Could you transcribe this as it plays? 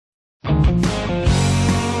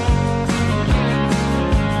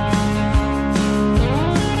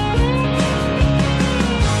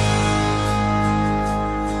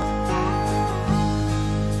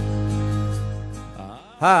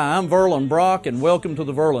Hi, I'm Verlan Brock, and welcome to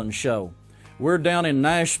the Verlan Show. We're down in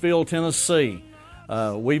Nashville, Tennessee.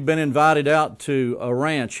 We've been invited out to a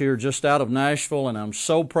ranch here just out of Nashville, and I'm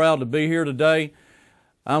so proud to be here today.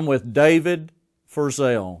 I'm with David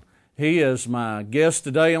Verlan. He is my guest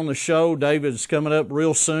today on the show. David's coming up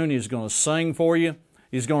real soon. He's going to sing for you.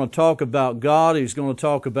 He's going to talk about God. He's going to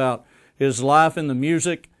talk about his life in the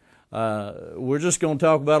music. We're just going to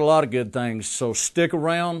talk about a lot of good things, so stick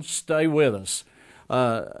around, stay with us.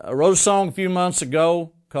 I wrote a song a few months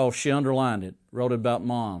ago called She Underlined It, wrote it about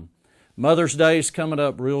Mom. Mother's Day is coming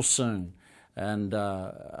up real soon, and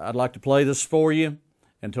I'd like to play this for you,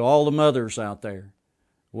 and to all the mothers out there,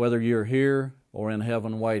 whether you're here or in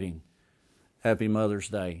heaven waiting, happy Mother's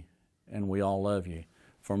Day, and we all love you.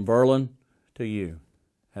 From Verlan to you,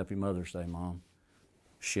 happy Mother's Day, Mom.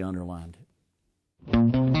 She underlined it.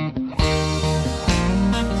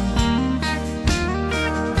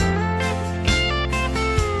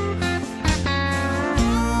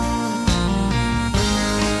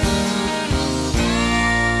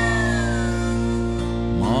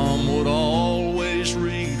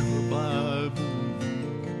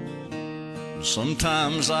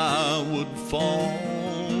 Sometimes I would fall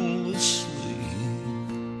asleep,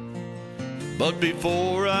 but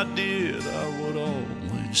before I did, I would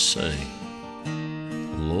always say,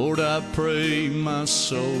 Lord, I pray my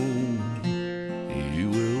soul you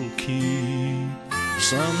will keep.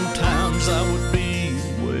 Sometimes I would be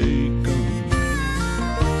wakened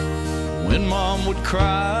when Mom would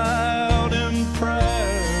cry out in prayer.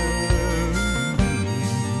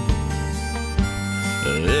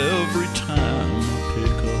 Every time I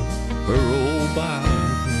pick up her old Bible,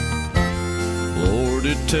 Lord,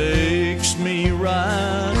 it takes me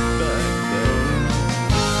right back there.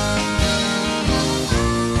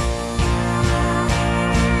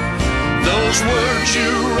 Those words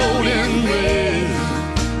you wrote in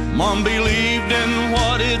red, Mom believed in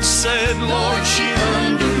what it said. Lord, she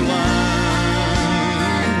underlined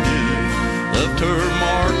it, left her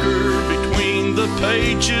marker between the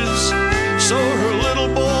pages, so her little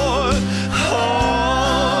boy,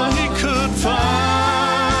 oh, he could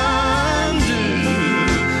find it.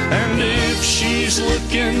 And if she's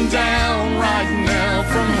looking down right now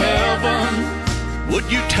from heaven,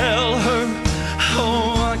 would you tell her,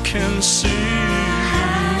 oh, I can see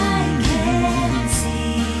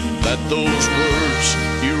that those words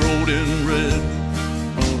you wrote in red,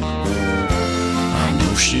 I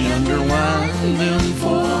know she underlined them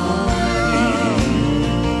for me.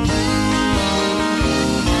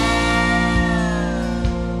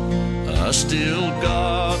 I still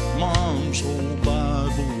got Mom's old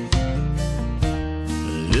Bible.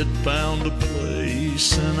 It found a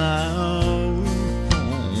place in our home.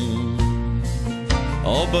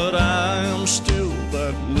 Oh, but I am still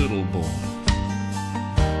that little boy,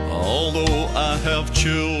 although I have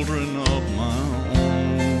children of my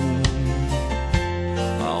own.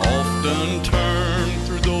 I often turn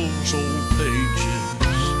through those old pages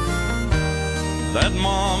that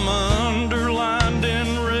Mom underlined in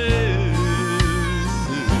red.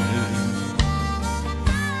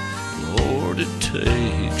 It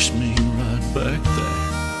takes me right back there.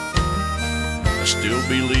 I still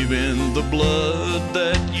believe in the blood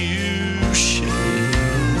that you shed.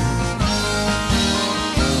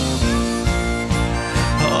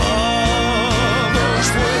 Oh,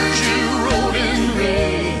 those words you wrote in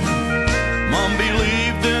red, Mom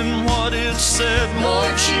believed in what it said.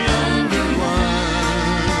 Lord, she underlined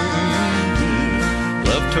it,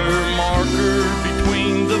 left her marker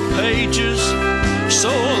between the pages, so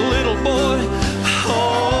a little boy,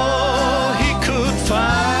 oh, he could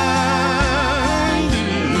find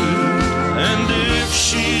it. And if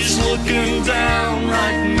she's looking down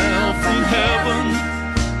right now from heaven,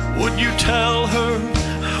 would you tell her,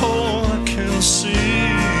 oh, I can see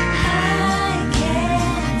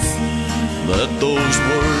that those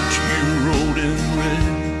words you wrote in red,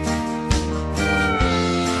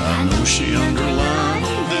 I know she underlined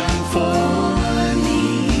them for me.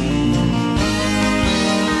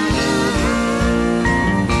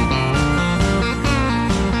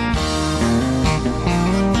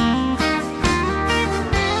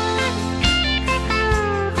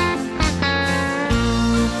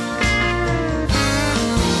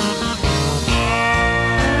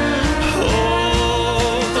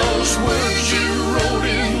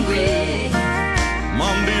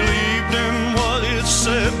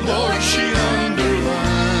 Lord, she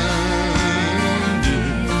underlined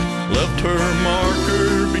it, left her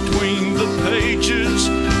marker between the pages,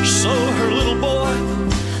 so her little boy,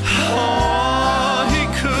 oh, he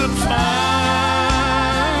could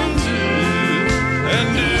find it.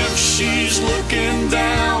 And if she's looking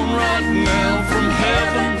down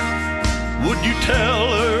would you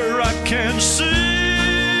tell her I can't see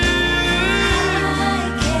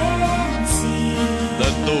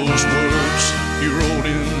that those words you wrote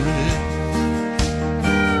in red,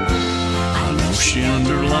 I know she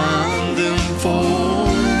underlined them for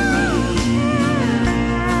me.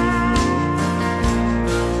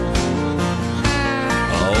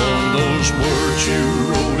 All those words you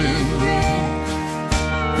wrote in red,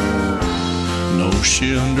 know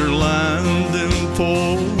she underlined them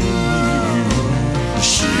for me.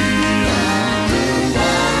 She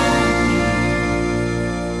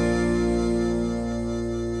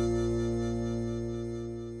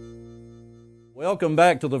Welcome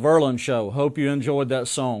back to the Verlan Show. Hope you enjoyed that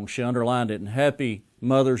song. She underlined it. And happy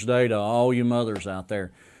Mother's Day to all you mothers out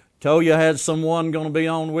there. Told you I had someone going to be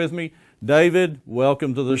on with me. David,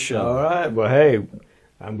 welcome to the show. All right. Well, hey,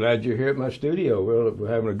 I'm glad you're here at my studio. We're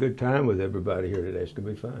having a good time with everybody here today. It's going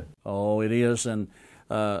to be fun. Oh, it is. And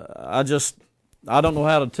I don't know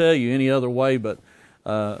how to tell you any other way, but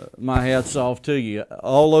my hat's off to you.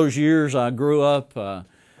 All those years I grew up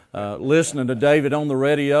listening to David on the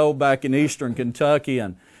radio back in eastern Kentucky,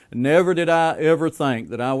 and never did I ever think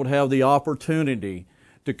that I would have the opportunity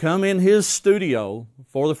to come in his studio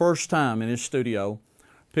for the first time in his studio,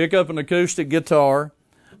 pick up an acoustic guitar,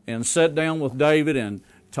 and sit down with David and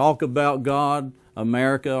talk about God,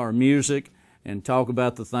 America, our music, and talk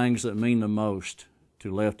about the things that mean the most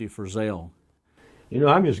to Lefty Frizzell. You know,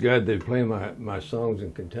 I'm just glad they play my songs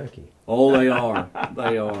in Kentucky. Oh, they are.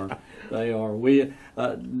 They are. They are. We,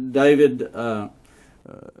 David, I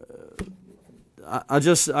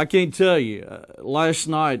can't tell you. Last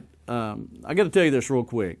night, I got to tell you this real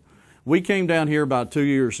quick. We came down here about 2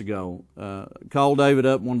 years ago. Called David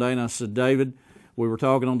up one day, and I said, David, we were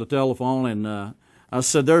talking on the telephone, and I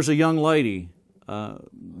said, there's a young lady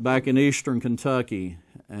back in eastern Kentucky,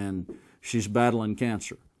 and she's battling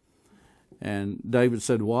cancer. And David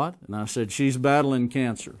said, what? And I said, she's battling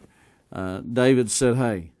cancer. David said,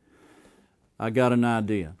 hey, I got an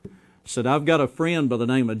idea. Said, I've got a friend by the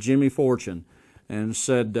name of Jimmy Fortune. And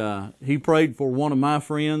said, he prayed for one of my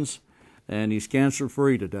friends, and he's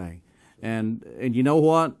cancer-free today. And you know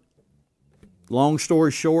what? Long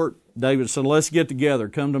story short, David said, let's get together.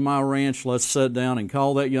 Come to my ranch. Let's sit down and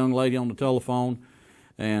call that young lady on the telephone,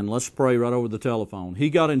 and let's pray right over the telephone. He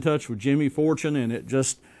got in touch with Jimmy Fortune, and it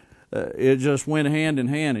just went hand in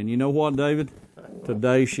hand. And you know what, David?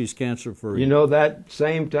 Today she's cancer-free. You know, that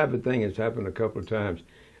same type of thing has happened a couple of times.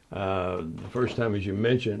 The first time, as you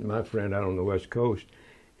mentioned, my friend out on the West Coast,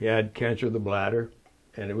 he had cancer of the bladder,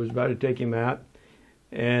 and it was about to take him out.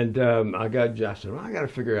 And I said, well, I got to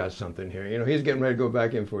figure out something here. You know, he's getting ready to go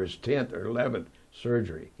back in for his 10th or 11th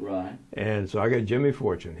surgery. Right. And so I got Jimmy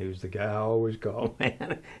Fortune. He was the guy I always call.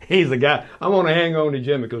 Man, he's the guy. I want to hang on to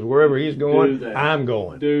Jimmy because wherever he's going, I'm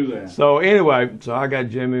going. Do that. So anyway, so I got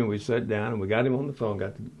Jimmy, and we sat down, and we got him on the phone,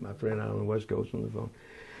 got my friend out on the West Coast on the phone.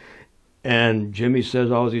 And Jimmy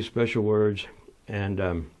says all these special words, and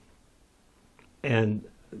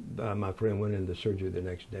my friend went into surgery the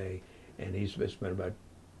next day, and it's been about,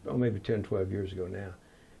 maybe 10, 12 years ago now,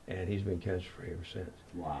 and he's been cancer-free ever since.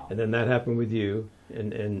 Wow. And then that happened with you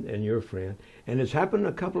and your friend, and it's happened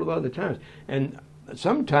a couple of other times. And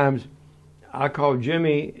sometimes I call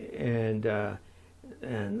Jimmy, and I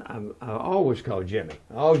always call Jimmy.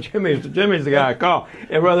 Oh, Jimmy's the guy I call.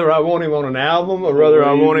 And whether I want him on an album or whether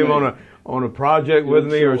I want him on a project with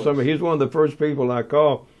me or something, he's one of the first people I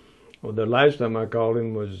call. Well, the last time I called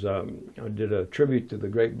him was I did a tribute to the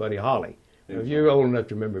great Buddy Holly. If you're old enough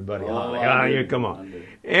to remember Buddy Holly, yeah, come on.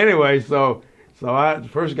 Anyway, so the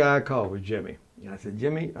first guy I called was Jimmy. And I said,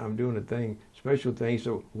 Jimmy, I'm doing a special thing.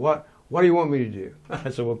 So what do you want me to do? I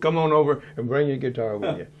said, well, come on over and bring your guitar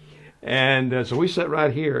with you. And so we sat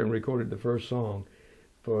right here and recorded the first song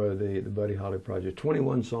for the Buddy Holly project.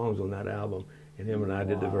 21 songs on that album, and him and I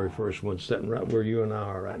did the very first one, sitting right where you and I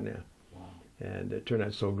are right now. And it turned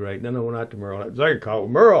out so great. Then I went out to Merle. I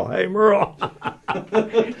called Merle. Hey, Merle.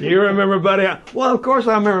 Do you remember Buddy Holly? Well, of course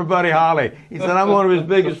I remember Buddy Holly. He said, I'm one of his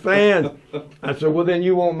biggest fans. I said, well, then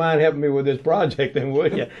you won't mind helping me with this project, then,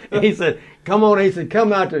 would you? And he said, come on. He said,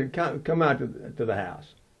 come out to the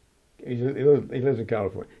house. He lives in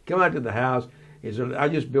California. Come out to the house. He said, I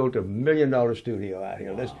just built $1 million studio out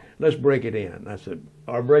here. Let's break it in. I said,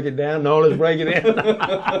 or break it down? No, let's break it in.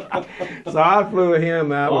 So I flew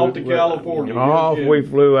him out. Off to California. Off we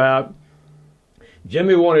flew out.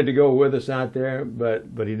 Jimmy wanted to go with us out there, but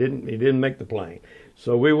he didn't make the plane.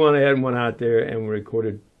 So we went ahead and went out there and we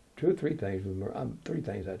recorded 2 or 3 things with Merle. 3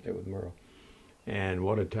 things out there with Merle. And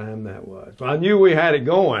what a time that was. So I knew we had it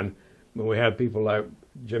going when we had people like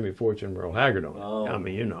Jimmy Fortune and Merle Haggard on. Oh. I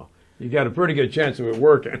mean, you know. you got a pretty good chance of it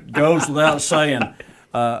working. Goes without saying.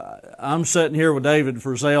 I'm sitting here with David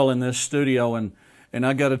Frizzell in this studio, and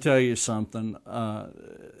I got to tell you something.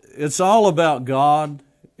 It's all about God.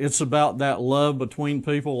 It's about that love between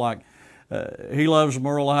people. Like he loves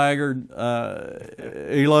Merle Haggard.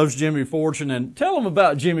 He loves Jimmy Fortune. And tell them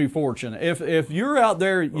about Jimmy Fortune. If you're out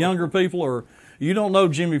there, younger people, or you don't know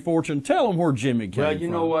Jimmy Fortune, tell them where Jimmy came from. Well, you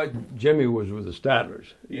know what? Jimmy was with the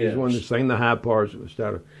Statlers. Yes. He's one that sang the high parts with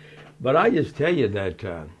Statler. But I just tell you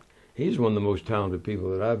that he's one of the most talented people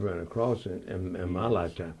that I've run across in my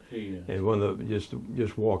lifetime. And one of the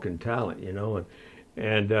just walking talent, you know.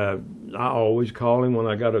 And I always call him when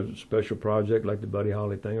I got a special project like the Buddy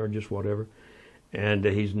Holly thing or just whatever. And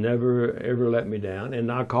he's never, ever let me down.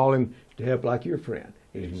 And I call him to help like your friend.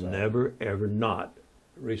 He's never, ever not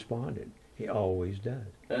responded. He always does.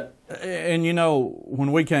 And, you know,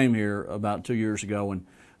 when we came here about 2 years ago and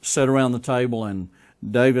sat around the table and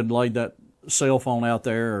David laid that cell phone out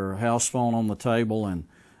there or house phone on the table and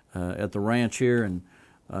at the ranch here, and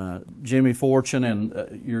Jimmy Fortune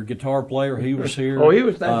and your guitar player, he was here. Oh, he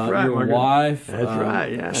was, that's right. Your wife. That's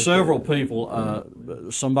right, yeah. Several people.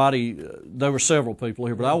 There were several people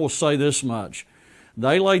here, but I will say this much.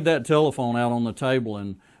 They laid that telephone out on the table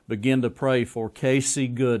and began to pray for Casey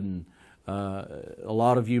Gooden. A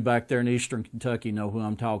lot of you back there in eastern Kentucky know who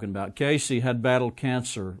I'm talking about. Casey had battled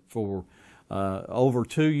cancer for over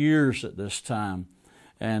 2 years at this time.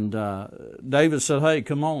 And David said, hey,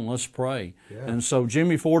 come on, let's pray. Yeah. And so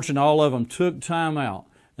Jimmy Fortune, all of them took time out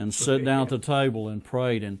and sat down at the table and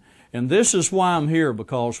prayed. And this is why I'm here,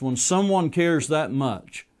 because when someone cares that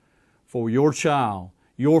much for your child,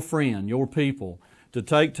 your friend, your people, to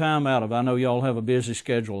take time out of, I know y'all have a busy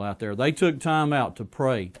schedule out there, they took time out to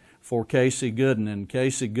pray for Casey Gooden, and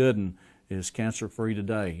Casey Gooden is cancer-free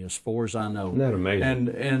today, as far as I know. Isn't that amazing?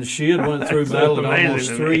 And she had went through battling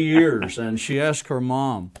almost 3 years, and she asked her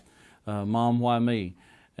mom, Mom, why me?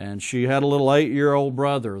 And she had a little 8-year-old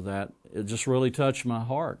brother that it just really touched my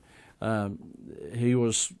heart. He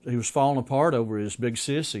was falling apart over his big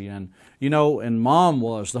sissy, and you know, and Mom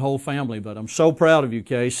was, the whole family. But I'm so proud of you,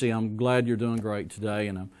 Casey. I'm glad you're doing great today,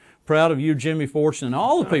 and I'm proud of you, Jimmy Fortune, and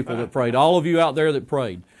all the people that prayed, all of you out there that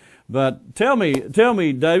prayed. But tell me,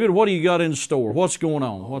 David, what do you got in store? What's going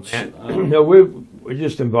on? No, we're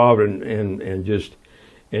just involved in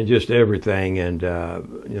just everything, and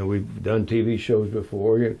you know, we've done TV shows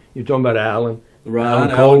before. You're talking about Alan, right?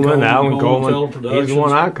 Alan Coleman. He's the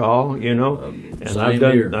one I call, you know.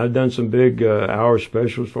 And I've done some big hour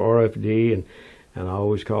specials for RFD, and I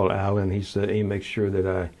always call Alan. He makes sure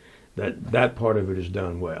that that part of it is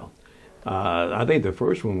done well. I think the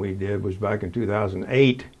first one we did was back in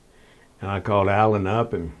 2008. And I called Alan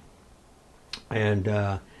up, and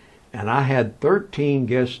I had 13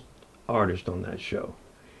 guest artists on that show.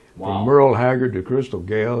 Wow. From Merle Haggard to Crystal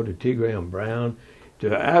Gale to T. Graham Brown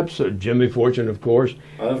to Jimmy Fortune, of course.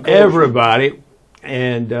 Everybody.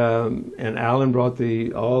 And Alan brought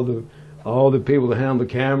all the people to handle the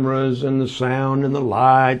cameras and the sound and the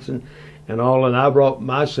lights and all. And I brought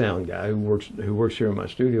my sound guy who works here in my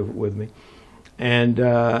studio with me.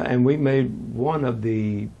 And we made one of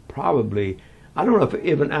the, probably, I don't know if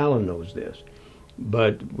even Alan knows this,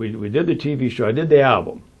 but we did the TV show. I did the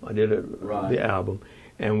album. The album,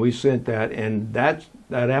 and we sent that, and that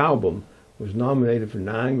album was nominated for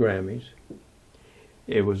 9 Grammys.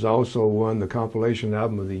 It was also won the compilation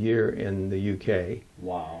album of the year in the UK.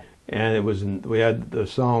 Wow! And we had the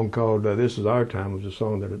song called "This Is Our Time." It was a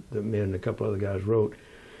song that me and a couple other guys wrote,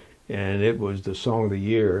 and it was the song of the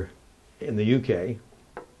year in the UK,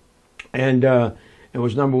 and it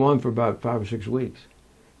was #1 for about 5 or 6 weeks.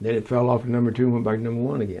 Then it fell off to #2 and went back to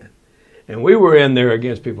 #1 again. And we were in there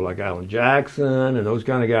against people like Alan Jackson and those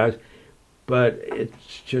kind of guys. But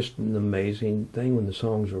it's just an amazing thing when the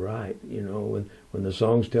songs are right. You know, when the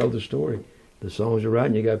songs tell the story, the songs are right,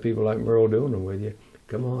 and you got people like Merle doing them with you.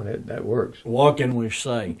 Come on, that works. What can we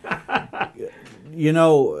say? You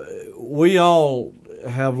know, we all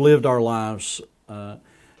have lived our lives.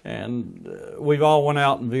 And we've all went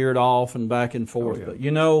out and veered off and back and forth. Oh, yeah. But, you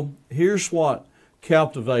know, here's what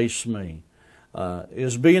captivates me,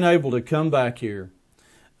 is being able to come back here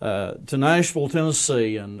to Nashville,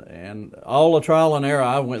 Tennessee, and all the trial and error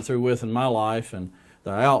I went through with in my life and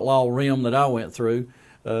the outlaw realm that I went through.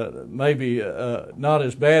 Maybe not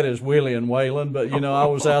as bad as Willie and Waylon, but, you know, I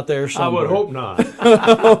was out there somewhere. I would hope not.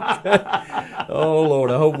 Okay. Oh, Lord,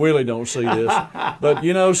 I hope Willie don't see this. But,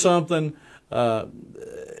 you know something,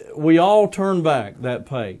 we all turn back that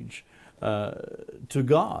page to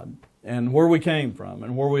God and where we came from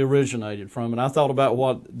and where we originated from. And I thought about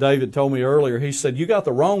what David told me earlier. He said, you got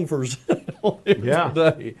the wrong Verlan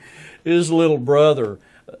today. his little brother,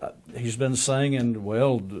 he's been singing,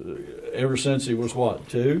 well, ever since he was, what,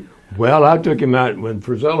 2? Well, I took him out when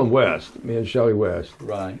Frizzell and West, me and Shelley West,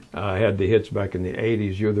 Right. had the hits back in the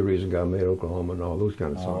 80s, You're the Reason God Made Oklahoma and all those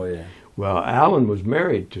kind of songs. Oh, yeah. Well, Alan was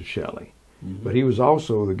married to Shelley, but he was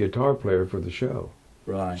also the guitar player for the show.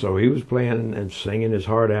 Right. So he was playing and singing his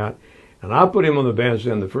heart out. And I put him on the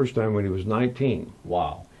bandstand the first time when he was 19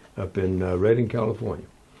 Wow. up in Redding, California.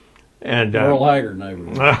 And Earl Haggard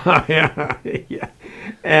neighborhood. yeah, yeah.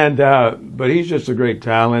 And but he's just a great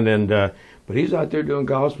talent, and but he's out there doing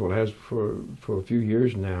gospel. Has for a few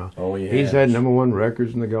years now. Oh, yeah. He's had #1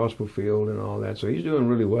 records in the gospel field and all that. So he's doing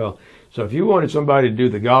really well. So if you wanted somebody to do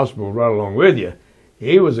the gospel right along with you,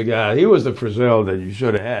 he was the guy. He was the Frizzell that you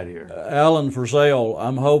should have had here. Alan Frizzell,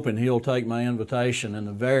 I'm hoping he'll take my invitation in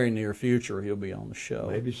the very near future. He'll be on the show.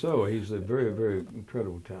 Maybe so. He's a very, very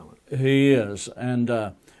incredible talent. He is,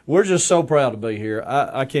 and we're just so proud to be here.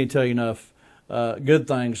 I can't tell you enough good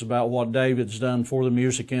things about what David's done for the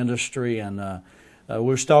music industry, and we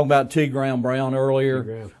were talking about T. Graham Brown earlier. T.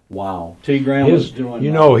 Graham. Wow, T. Graham is doing.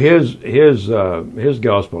 You know, his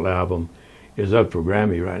gospel album is up for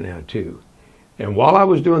Grammy right now too. And while I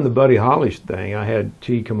was doing the Buddy Holly thing, I had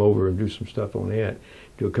T come over and do some stuff on it,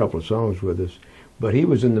 do a couple of songs with us. But he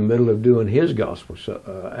was in the middle of doing his gospel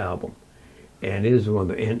album, and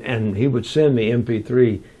and he would send me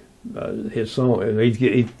MP3 his song, and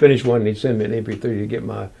he'd finish one and he'd send me an MP3 to get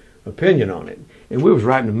my opinion on it. And we was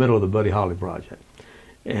right in the middle of the Buddy Holly project,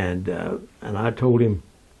 and I told him,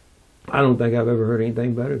 I don't think I've ever heard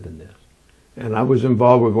anything better than this. And I was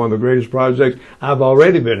involved with one of the greatest projects I've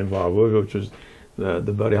already been involved with, which was the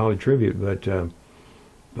Buddy Holly tribute.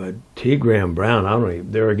 But T. Graham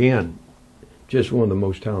Brown, there again, just one of the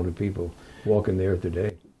most talented people walking the earth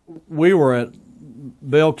today. We were at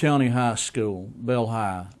Bell County High School, Bell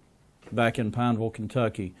High, back in Pineville,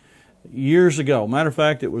 Kentucky, years ago. Matter of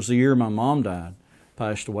fact, it was the year my mom died,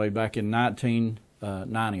 passed away back in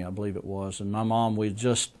 1990, I believe it was. And my mom, we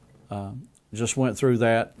just went through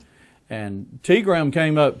that. And T. Graham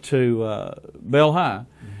came up to Bell High,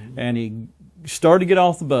 and he started to get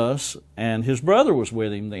off the bus, and his brother was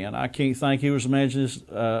with him then. I can't think he was managing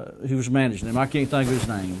him. I can't think of his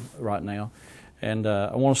name right now. And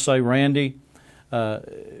I want to say Randy.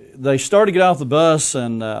 They started to get off the bus,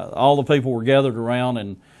 and all the people were gathered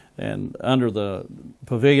around and under the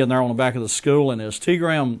pavilion there on the back of the school. And as T.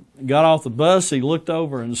 Graham got off the bus, he looked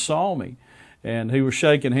over and saw me. And he was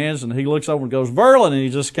shaking hands, and he looks over and goes, "Verlan," and he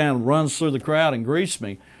just kind of runs through the crowd and greets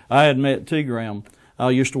me. I had met T. Graham.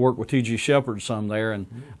 I used to work with T.G. Shepherd some there, and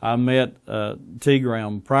I met T.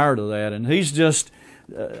 Graham prior to that. And he's just,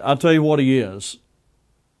 I'll tell you what he is.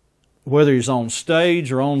 Whether he's on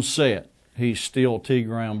stage or on set, he's still T.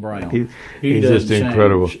 Graham Brown. He's just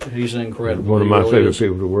incredible. He's incredible. One of my favorite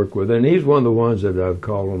people to work with. And he's one of the ones that I've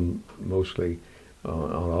called on mostly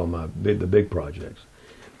on all the big projects.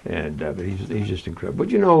 And but he's just incredible.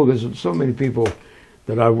 But you know, there's so many people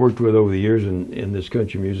that I've worked with over the years in this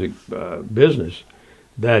country music business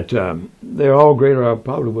that they're all great, or I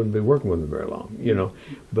probably wouldn't be working with them very long, you know.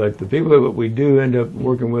 But the people that we do end up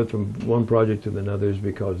working with from one project to another is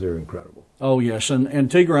because they're incredible. Oh yes, and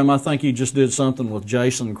T. Graham, I think he just did something with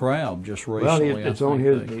Jason Crabb just recently. Well, it's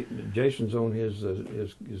on Jason's on his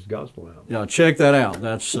gospel album. Yeah, check that out.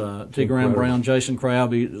 That's T. Graham Brown, Jason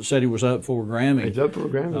Crabb. He said he was up for a Grammy. He's up for a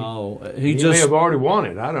Grammy. Oh, he just may have already won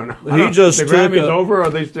it. I don't know. He just the took Grammy's over. Or are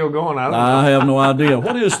they still going? I don't know. I have no idea.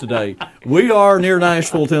 What is today? We are near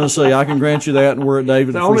Nashville, Tennessee. I can grant you that, and we're at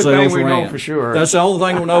David Frizzell's That's the only thing we ranch. know for sure. That's the only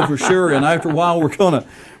thing we know for sure. And after a while, we're gonna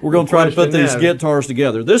try to put these guitars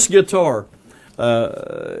together. This guitar.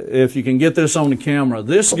 If you can get this on the camera,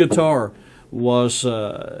 this guitar was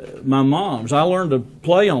my mom's. I learned to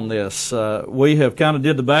play on this. We have kind of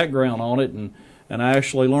did the background on it, and I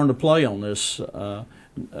actually learned to play on this,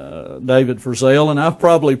 David Frizzell. And I've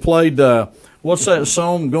probably played, what's that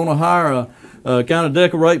song, Gonna Hire kind of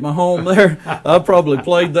Decorate My Home there? I've probably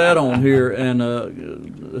played that on here, and,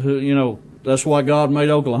 you know, that's why God made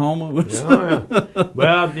Oklahoma. Yeah.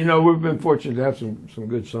 Well, you know, we've been fortunate to have some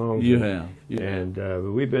good songs. You have. And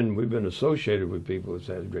we've been associated with people that's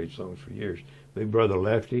had great songs for years. Big Brother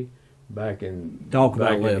Lefty, back in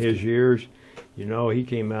his years, you know, he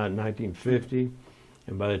came out in 1950,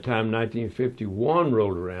 and by the time 1951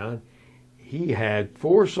 rolled around, he had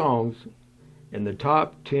 4 songs in the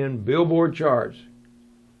top 10 Billboard charts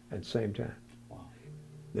at the same time. Wow.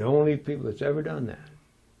 The only people that's ever done that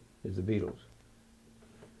is the Beatles.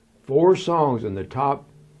 4 songs in the top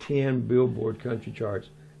 10 Billboard country charts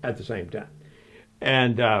at the same time.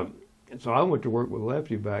 And And so I went to work with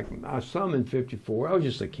Lefty back. I saw him in '54. I was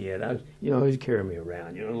just a kid. He's carrying me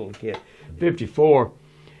around, a little kid. '54,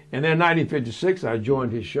 and then 1956, I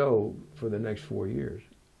joined his show for the next 4 years,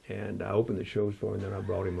 and I opened the shows for him. And then I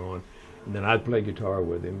brought him on, and then I'd play guitar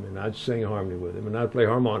with him, and I'd sing harmony with him, and I'd play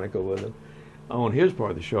harmonica with him on his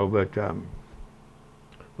part of the show. But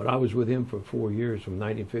I was with him for 4 years, from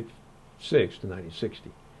 1956 to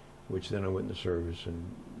 1960, which then I went into service and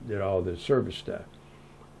did all the service stuff.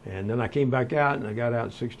 And then I came back out, and I got out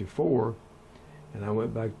in '64, and I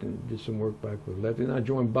went back and did some work back with Lefty, and I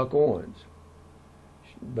joined Buck Owens.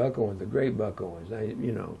 Buck Owens, the great Buck Owens.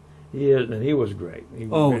 He was great. He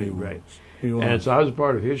was really great. And so I was a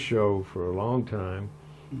part of his show for a long time,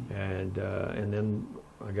 and then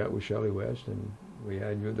I got with Shelley West, and we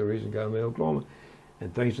had "You're the Reason God Made Oklahoma."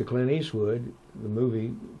 And thanks to Clint Eastwood, the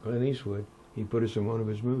movie Clint Eastwood, he put us in one of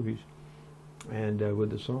his movies, and with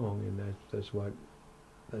the song, and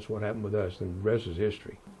that's what happened with us, and the rest is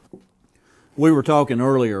history. We were talking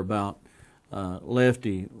earlier about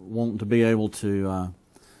Lefty wanting to be able to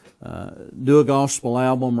do a gospel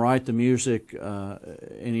album, write the music,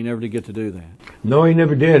 and he never did get to do that. No, he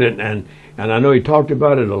never did it, and I know he talked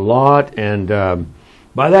about it a lot, and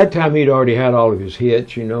by that time he'd already had all of his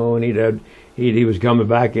hits, and he was coming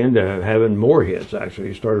back into having more hits. Actually,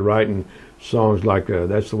 he started writing songs like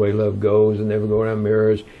 "That's the Way Love Goes" and "Never Go Around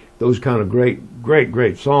Mirrors." Those kind of great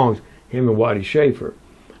songs. Him and Whitey Shafer,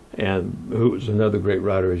 and who was another great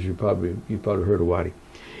writer, as you probably heard of Whitey.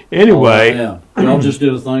 Anyway, y'all just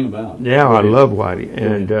did a thing about it. Yeah, I love Whitey,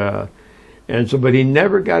 and so, but he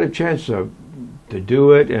never got a chance to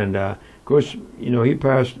do it. And of course, he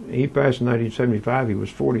passed in 1975. He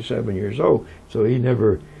was 47 years old, so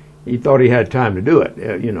he thought he had time to do it,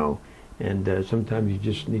 And sometimes you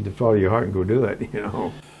just need to follow your heart and go do it,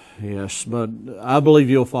 Yes, but I believe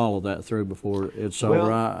you'll follow that through before it's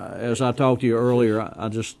over. As I talked to you earlier,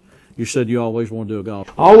 you said you always want to do a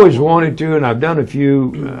gospel. Always wanted to, and I've done a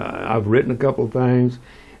few. I've written a couple of things,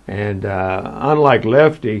 and unlike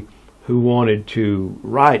Lefty, who wanted to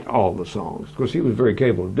write all the songs, of course he was very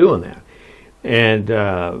capable of doing that, and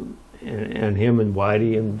him and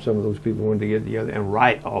Whitey and some of those people wanted to get together and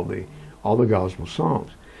write all the gospel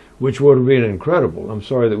songs, which would have been incredible. I'm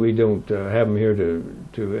sorry that we don't have them here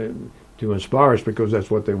to inspire us, because that's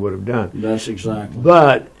what they would have done. That's exactly.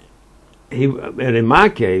 But and in my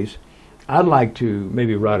case, I'd like to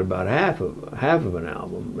maybe write about half of an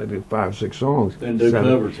album, maybe 5 or 6 songs, and do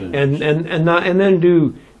cover tunes, and then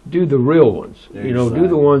do the real ones. Exactly. Do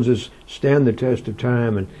the ones that stand the test of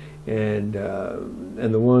time, and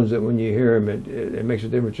the ones that when you hear them, it makes a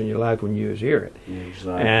difference in your life when you just hear it.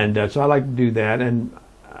 Exactly. And so I like to do that, and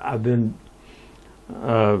I've been,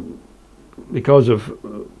 because of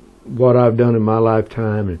what I've done in my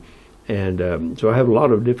lifetime, and so I have a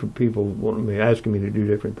lot of different people asking me to do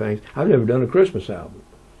different things. I've never done a Christmas album,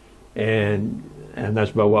 and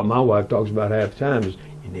that's about what my wife talks about half the time, is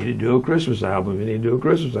you need to do a Christmas album, you need to do a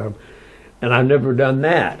Christmas album, and I've never done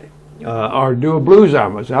that, or do a blues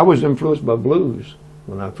album. I was influenced by blues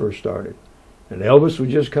when I first started, and Elvis was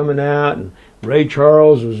just coming out, and Ray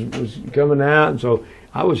Charles was coming out, and so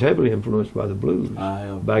I was heavily influenced by the blues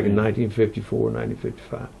back in 1954,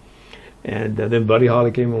 1955. And then Buddy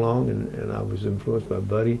Holly came along, and I was influenced by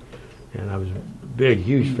Buddy, and I was a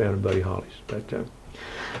huge fan of Buddy Holly's. But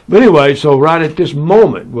anyway, so right at this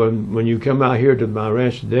moment, when you come out here to my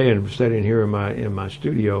ranch today, and I'm sitting here in my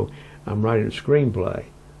studio, I'm writing a screenplay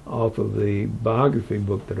off of the biography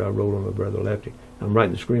book that I wrote on my brother Lefty. I'm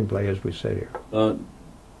writing the screenplay as we sit here.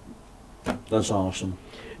 That's awesome.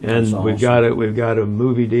 And we've got a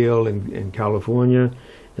movie deal in California,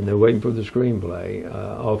 and they're waiting for the screenplay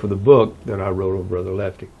off of the book that I wrote on Brother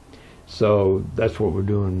Lefty. So that's what we're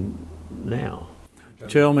doing now.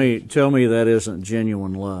 Tell me that isn't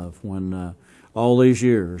genuine love when all these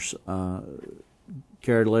years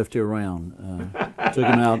carried Lefty around, took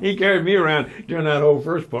him out. He carried me around during that whole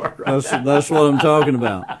first part. Right? That's what I'm talking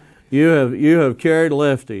about. You have carried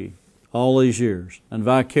Lefty all these years, and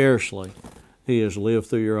vicariously he has lived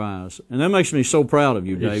through your eyes, and that makes me so proud of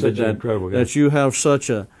you, David. That you have such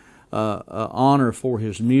a honor for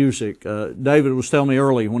his music. David was telling me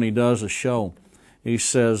early when he does a show, he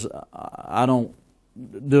says, "I don't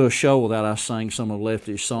do a show without I sing some of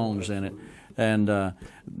Lefty's songs in it," and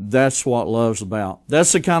that's what love's about.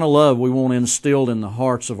 That's the kind of love we want instilled in the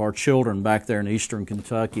hearts of our children back there in eastern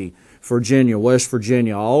Kentucky, Virginia, West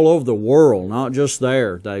Virginia, all over the world, not just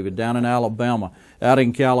there, David, down in Alabama, out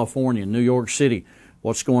in California, New York City.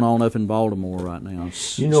 What's going on up in Baltimore right now?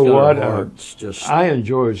 You know what? I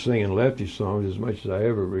enjoy singing Lefty songs as much as I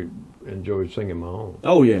ever enjoyed singing my own.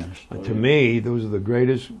 Oh, yes. To me, those are the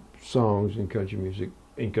greatest songs in country music,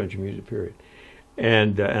 period.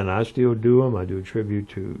 And I still do them. I do a tribute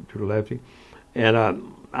to Lefty, and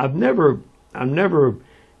I've never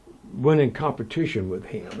went in competition with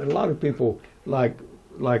him. And a lot of people like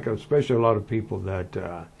especially a lot of people that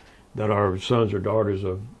are sons or daughters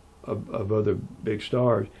of other big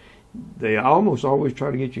stars. They almost always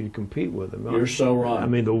try to get you to compete with them. You're so right. I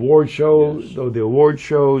mean, the award shows, Yes. the award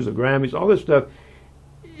shows, the Grammys, all this stuff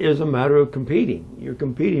is a matter of competing. You're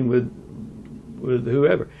competing with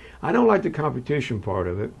whoever. I don't like the competition part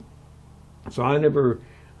of it, so I never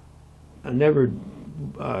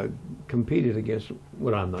competed against.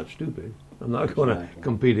 Well, I'm not stupid. I'm not going to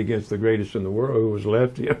compete against the greatest in the world, who was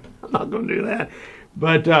Lefty. I'm not going to do that.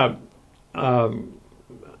 But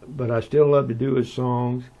I still love to do his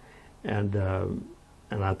songs. And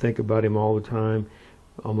I think about him all the time.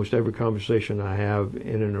 Almost every conversation I have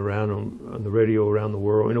in and around on the radio around the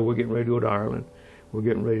world. You know, we're getting ready to go to Ireland. We're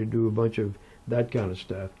getting ready to do a bunch of that kind of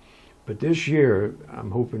stuff. But this year, I'm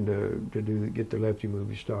hoping to get the Lefty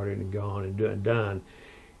movie started and gone and done.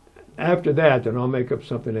 After that, then I'll make up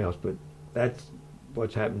something else. But that's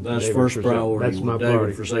what's happened. That's David first Frizzell. priority. That's my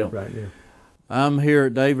David priority. Frizzell. Right, yeah. I'm here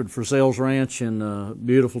at David Frizzell's ranch in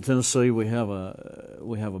beautiful Tennessee. We have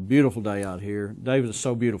a beautiful day out here. David, it's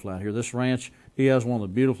so beautiful out here. This ranch, he has one of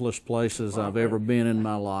the beautifulest places I've ever been in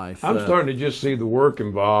my life. I'm starting to just see the work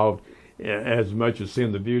involved as much as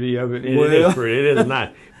seeing the beauty of it. It Well. is pretty. It is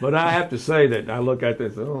nice. But I have to say that I look at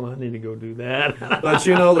this, oh, I need to go do that. But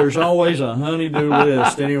you know, there's always a honey-do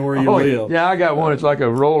list anywhere you live. Yeah, I got one. It's like a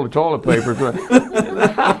roll of toilet paper.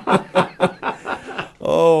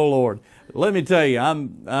 Oh Lord, let me tell you,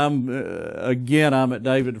 I'm at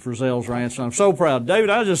David Frizzell's ranch, and I'm so proud.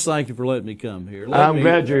 David, I just thank you for letting me come here. I'm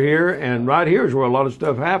glad you're here, and right here is where a lot of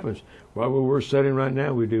stuff happens. Right where we're sitting right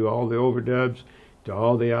now, we do all the overdubs to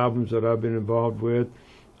all the albums that I've been involved with.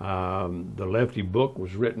 The Lefty book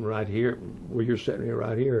was written right here, where you're sitting here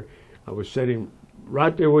right here. I was sitting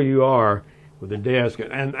right there where you are with a desk,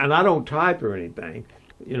 and I don't type or anything,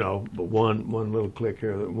 you know, but one little click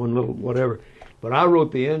here, one little whatever. But I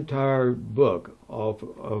wrote the entire book off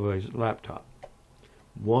of a laptop,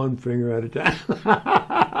 one finger at a time.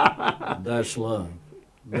 That's love.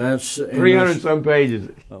 That's 300 some pages.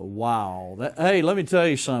 Wow. Hey, let me tell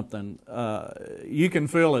you something. You can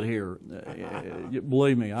feel it here.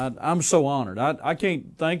 Believe me, I'm so honored. I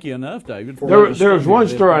can't thank you enough, David. There's one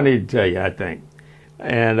story I need to tell you, I think,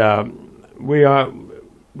 and we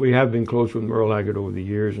have been close with Merle Haggard over the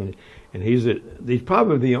years, and he's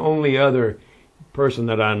probably the only other person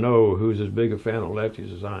that I know who's as big a fan of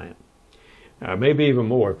Lefties as I am. Maybe even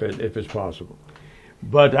more if it's possible.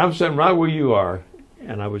 But I'm sitting right where you are,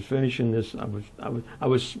 and I was finishing this. I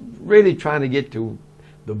was really trying to get to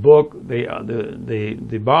the book,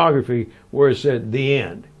 the biography where it said the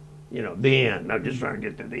end. You know, the end. I'm just trying to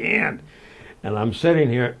get to the end, and I'm sitting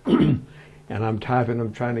here, and I'm typing.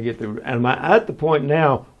 I'm trying to get through, and I'm at the point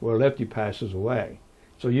now where Lefty passes away.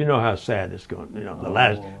 So you know how sad it's going. You know, the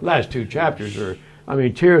last two chapters are. I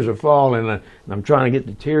mean, tears are falling, and I'm trying to get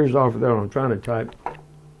the tears off of there. And I'm trying to type,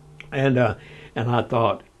 and I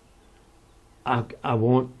thought, I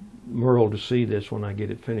want Merle to see this when I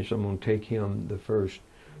get it finished. I'm going to take him the first.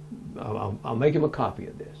 I'll make him a copy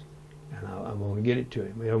of this, and I'm going to get it to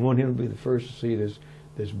him. I want him to be the first to see this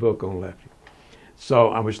book on Lefty. So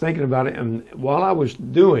I was thinking about it, and while I was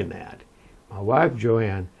doing that, my wife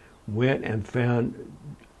Joanne went and found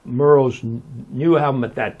Merle's new album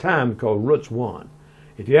at that time called Roots One.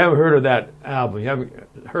 If you haven't heard of that album, you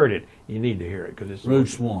haven't heard it, you need to hear it because it's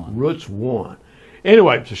Roots One. Roots One.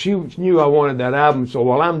 Anyway, so she knew I wanted that album. So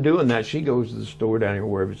while I'm doing that, she goes to the store down here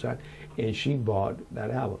wherever it's at, and she bought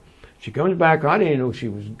that album. She comes back. I didn't know she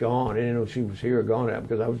was gone. I didn't know she was here or gone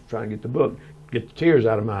because I was trying to get the book, get the tears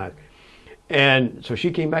out of my eyes. And so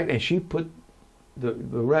she came back and she put the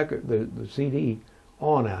record, the CD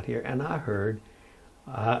on out here, and I heard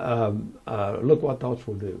Look What Thoughts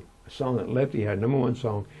Will Do, a song that Lefty had, #1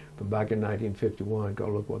 song from back in 1951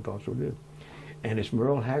 called Look What Thoughts Will Do. And it's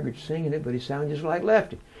Merle Haggard singing it, but he sounds just like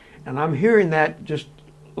Lefty. And I'm hearing that just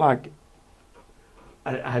like,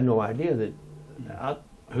 I had no idea that,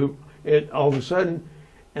 all of a sudden,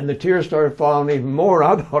 and the tears started falling even more.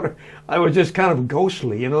 I thought I was just kind of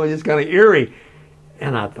ghostly, you know, just kind of eerie.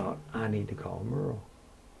 And I thought, I need to call Merle.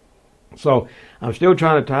 So I'm still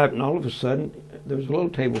trying to type, and all of a sudden, there was a little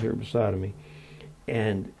table here beside of me,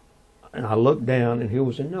 and I looked down, and here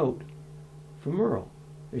was a note from Merle.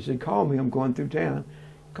 He said, call me, I'm going through town,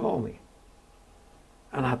 call me.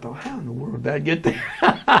 And I thought, how in the world did that get there?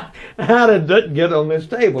 How did that get on this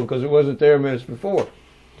table? Because it wasn't there minutes before.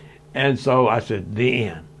 And so I said, the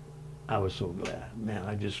end. I was so glad. Man,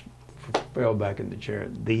 I just fell back in the chair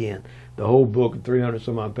at the end. The whole book, 300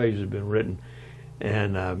 some odd pages, had been written.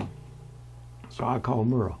 And so I called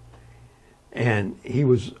Merle. And he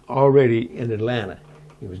was already in Atlanta.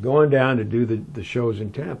 He was going down to do the shows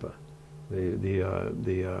in Tampa.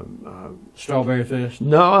 The Strawberry Fest?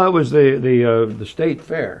 No, it was the state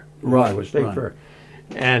fair. Right. It was state fair.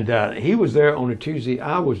 And he was there on a Tuesday.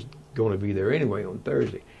 I was going to be there anyway on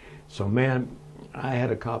Thursday. So, man, I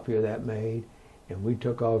had a copy of that made, and we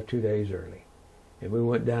took off 2 days early. And we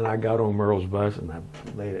went down. I got on Merle's bus, and I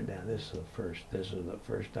laid it down. This is the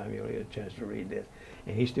first time you'll get a chance to read this.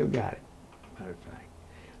 And he still got it, matter of fact.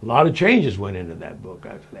 A lot of changes went into that book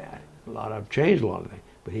after that. I've changed a lot of things.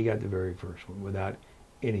 But he got the very first one without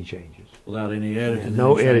any changes. Without any editing. And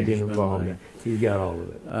no editing involved. He got all of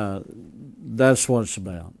it. That's what it's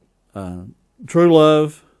about. True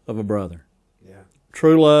love of a brother. Yeah.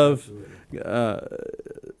 True love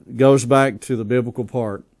goes back to the biblical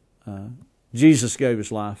part. Jesus gave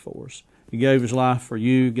his life for us. He gave his life for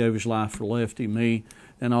you, gave his life for Lefty, me,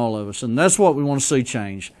 and all of us. And that's what we want to see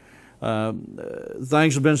change.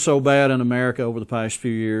 Things have been so bad in America over the past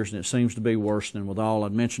few years, and it seems to be worsening with all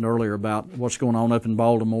I'd mentioned earlier about what's going on up in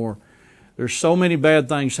Baltimore. There's so many bad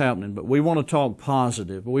things happening, but we want to talk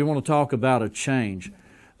positive. We want to talk about a change.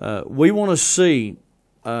 We want to see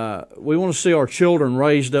our children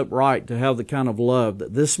raised up right to have the kind of love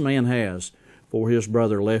that this man has for his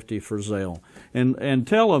brother Lefty Frizzell. And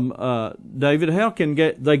tell them, David, how can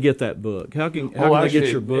they get that book? How can they get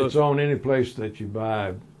your book? It's on any place that you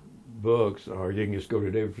buy books, or you can just go to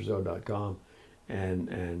davidfrizzell.com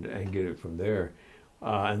and get it from there.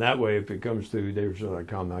 And that way, if it comes through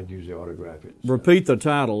davidfrizzell.com, I'd usually autograph it. So. Repeat the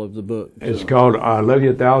title of the book. It's called I Love You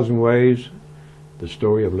a Thousand Ways, The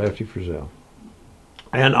Story of Lefty Frizzell.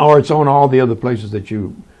 Or it's on all the other places that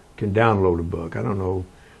you can download a book. I don't know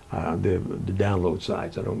the download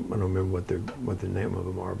sites. I don't remember what the name of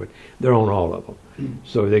them are, but they're on all of them.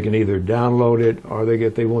 So they can either download it, or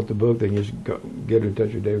if they want the book, they can just get in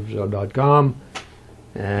touch with davidfrizzell.com.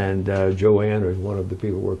 And Joanne, or one of the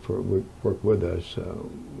people who work with us,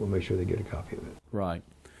 will make sure they get a copy of it. Right.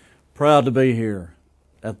 Proud to be here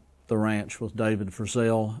at the ranch with David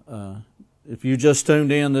Frizzell. If you just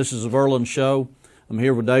tuned in, this is the Verlan Show. I'm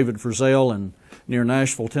here with David Frizzell near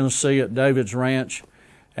Nashville, Tennessee at David's Ranch.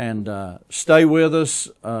 And stay with us.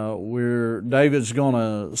 David's going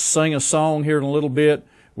to sing a song here in a little bit.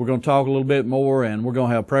 We're going to talk a little bit more, and we're going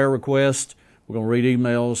to have prayer requests. We're going to read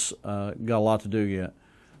emails. Got a lot to do yet.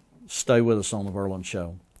 Stay with us on the Verlan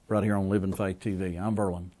Show, right here on Living Faith TV. I'm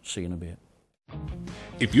Verlan. See you in a bit.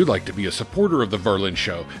 If you'd like to be a supporter of the Verlan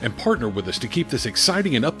Show and partner with us to keep this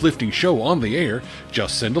exciting and uplifting show on the air,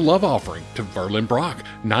 just send a love offering to Verlan Brock,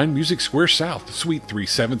 9 Music Square South, Suite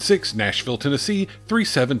 376, Nashville, Tennessee,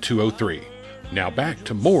 37203. Now back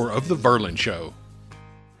to more of the Verlan Show.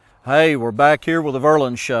 Hey, we're back here with the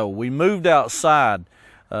Verlan Show. We moved outside,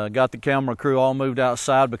 got the camera crew all moved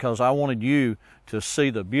outside because I wanted you to see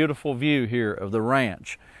the beautiful view here of the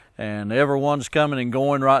ranch. And everyone's coming and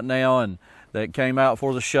going right now, and that came out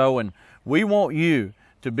for the show, and we want you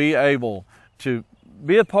to be able to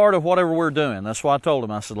be a part of whatever we're doing. That's why I told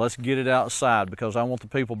him, I said, let's get it outside, because I want the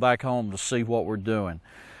people back home to see what we're doing.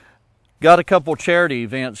 Got a couple charity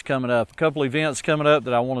events coming up,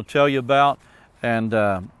 that I want to tell you about, and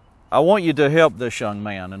I want you to help this young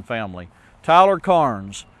man and family. Tyler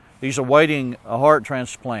Carnes, he's awaiting a heart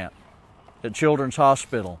transplant at Children's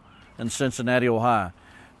Hospital in Cincinnati, Ohio.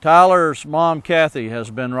 Tyler's mom, Kathy, has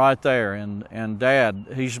been right there, and Dad,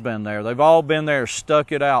 he's been there. They've all been there,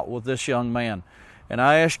 stuck it out with this young man. And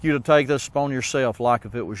I ask you to take this upon yourself like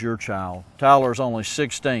if it was your child. Tyler's only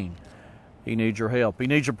 16. He needs your help. He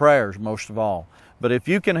needs your prayers, most of all. But if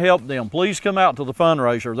you can help them, please come out to the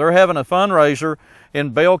fundraiser. They're having a fundraiser in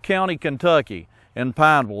Bell County, Kentucky, in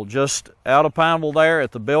Pineville, just out of Pineville there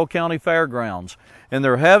at the Bell County Fairgrounds. And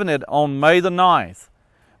they're having it on May the 9th.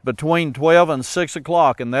 Between 12 and 6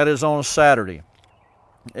 o'clock, and that is on a Saturday.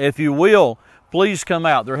 If you will, please come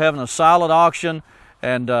out. They're having a silent auction,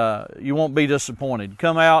 and you won't be disappointed.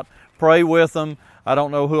 Come out, pray with them. I don't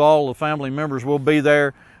know who all the family members will be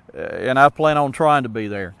there, and I plan on trying to be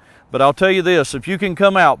there. But I'll tell you this, if you can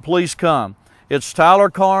come out, please come. It's Tyler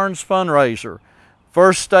Carnes fundraiser,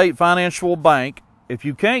 First State Financial Bank. If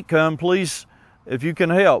you can't come, please, if you can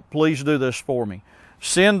help, please do this for me.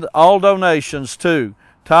 Send all donations to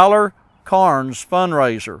Tyler Carnes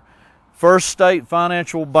fundraiser, First State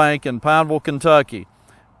Financial Bank in Pineville, Kentucky.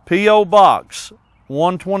 P.O. Box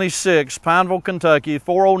 126, Pineville, Kentucky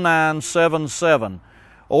 40977.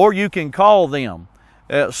 Or you can call them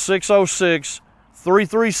at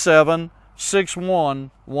 606-337-6900.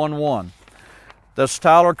 615-646-6111. That's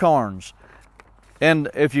Tyler Carnes. And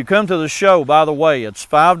if you come to the show, by the way, it's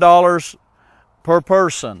 $5 per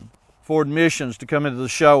person for admissions to come into the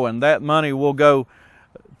show, and that money will go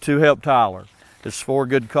to help Tyler. It's for a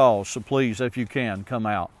good cause, so please, if you can, come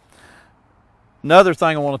out. Another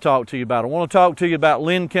thing I want to talk to you about. I want to talk to you about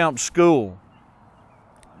Lincamp School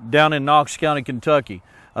down in Knox County, Kentucky.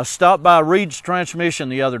 I stopped by Reed's Transmission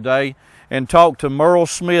the other day and talked to Merle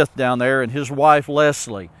Smith down there and his wife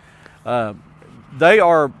Leslie. They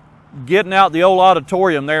are getting out the old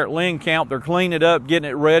auditorium there at Lincamp. They're cleaning it up, getting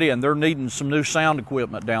it ready, and they're needing some new sound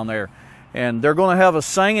equipment down there. And they're going to have a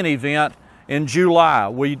singing event in July.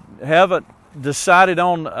 We haven't decided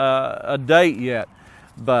on a date yet,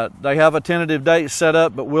 but they have a tentative date set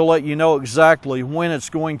up, but we'll let you know exactly when it's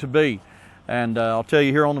going to be. And I'll tell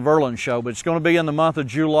you here on the Verlan Show, but it's going to be in the month of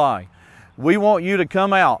July. We want you to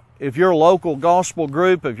come out. If you're a local gospel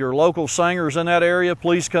group, if you're local singers in that area,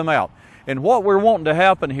 please come out. And what we're wanting to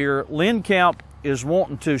happen here, Lincamp is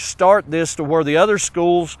wanting to start this to where the other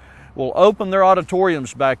schools will open their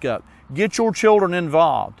auditoriums back up. Get your children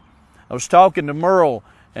involved. I was talking to Merle,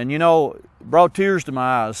 and brought tears to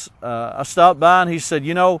my eyes. I stopped by and he said,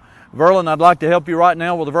 Verlan, I'd like to help you right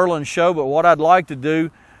now with the Verlan Show, but what I'd like to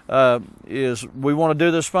do is we want to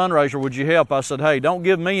do this fundraiser. Would you help? I said, hey, don't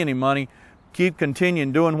give me any money. Keep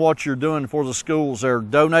continuing doing what you're doing for the schools. They're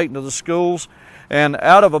donating to the schools. And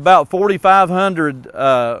out of about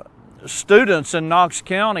 4,500 students in Knox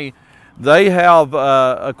County, they have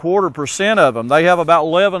 0.25% of them. They have about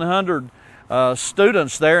 1,100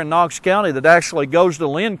 students there in Knox County that actually goes to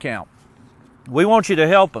Lincamp. We want you to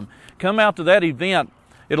help them. Come out to that event.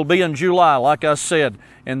 It'll be in July, like I said,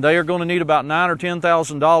 and they are going to need about $9,000 or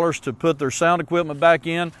 $10,000 to put their sound equipment back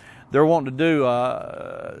in. They're wanting to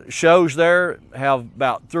do shows there, have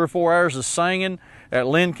about 3 or 4 hours of singing at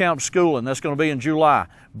Lincamp School, and that's going to be in July.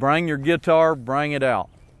 Bring your guitar, bring it out.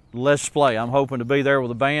 Let's play. I'm hoping to be there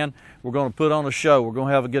with a band. We're going to put on a show. We're going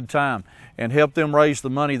to have a good time and help them raise the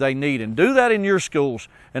money they need. And do that in your schools,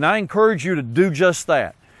 and I encourage you to do just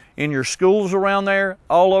that. In your schools around there,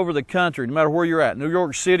 all over the country, no matter where you're at, New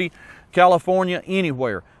York City, California,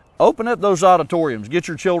 anywhere. Open up those auditoriums. Get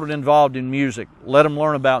your children involved in music. Let them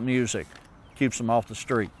learn about music. Keeps them off the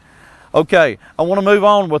street. Okay, I want to move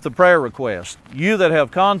on with the prayer request. You that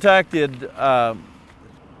have contacted the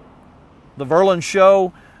Verlan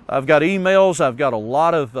Show, I've got emails. I've got a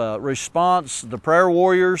lot of response. The prayer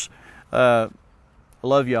warriors, I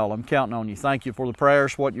love y'all. I'm counting on you. Thank you for the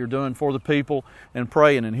prayers, what you're doing for the people and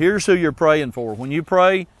praying. And here's who you're praying for. When you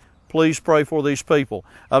pray, please pray for these people.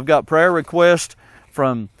 I've got prayer requests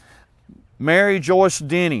from Mary Joyce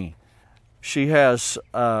Denny. She has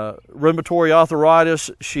rheumatoid arthritis.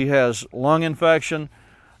 She has lung infection.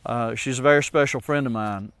 She's a very special friend of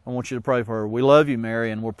mine. I want you to pray for her. We love you, Mary,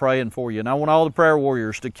 and we're praying for you. And I want all the prayer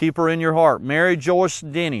warriors to keep her in your heart. Mary Joyce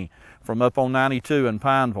Denny from up on 92 in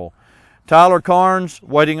Pineville. Tyler Carnes,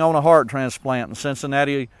 waiting on a heart transplant in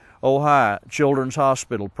Cincinnati, Ohio, Children's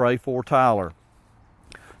Hospital. Pray for Tyler.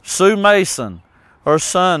 Sue Mason, her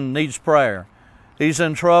son needs prayer. He's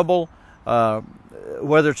in trouble,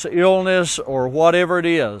 whether it's illness or whatever it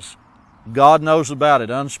is. God knows about it.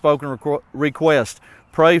 Unspoken request.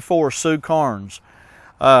 Pray for Sue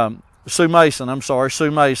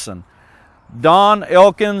Mason. Dawn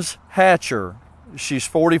Elkins Hatcher. She's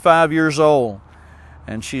 45 years old,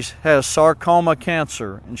 and she has sarcoma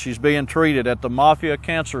cancer, and she's being treated at the Mafia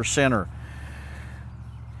Cancer Center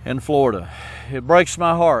in Florida. It breaks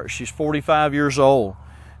my heart. She's 45 years old.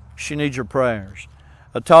 She needs your prayers.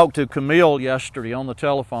 I talked to Camille yesterday on the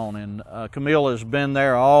telephone, and Camille has been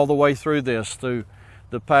there all the way through this. Through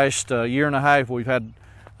the past year and a half, we've had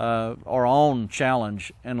our own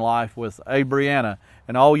challenge in life with Abrianna.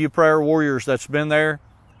 And all you prayer warriors that's been there,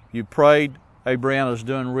 you prayed. Abrianna's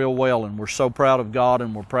doing real well, and we're so proud of God,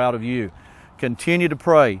 and we're proud of you. Continue to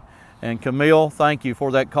pray. And Camille, thank you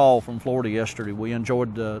for that call from Florida yesterday. We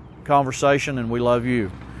enjoyed the conversation, and we love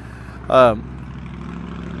you.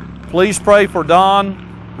 Please pray for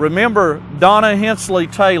Dawn. Remember Donna Hensley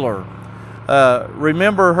Taylor.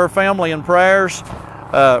 Remember her family in prayers.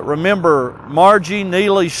 Remember Margie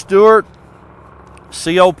Neely Stewart,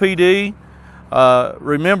 COPD.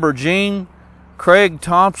 Remember Jean Craig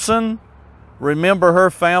Thompson. Remember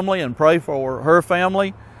her family and pray for her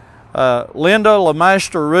family. Linda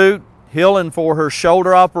Lemaster Root, healing for her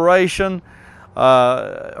shoulder operation.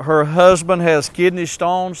 Her husband has kidney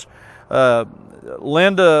stones.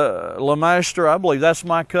 Linda Lemaster, I believe that's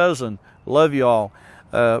my cousin. Love you all.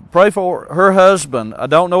 Pray for her husband. I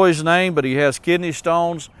don't know his name, but he has kidney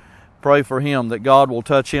stones. Pray for him, that God will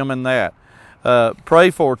touch him in that.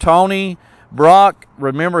 Pray for Tony Brock,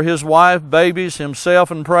 remember his wife, babies,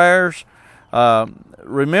 himself in prayers.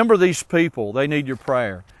 Remember these people. They need your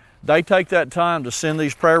prayer. They take that time to send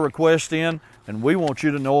these prayer requests in, and we want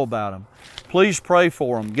you to know about them. Please pray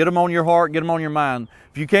for them. Get them on your heart, get them on your mind.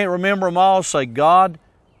 If you can't remember them all, say, God,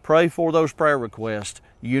 pray for those prayer requests.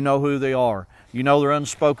 You know who they are. You know their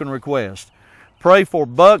unspoken requests. Pray for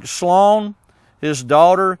Buck Sloan, his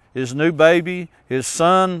daughter, his new baby, his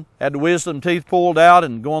son had the wisdom teeth pulled out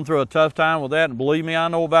and going through a tough time with that, and believe me, I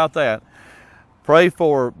know about that. Pray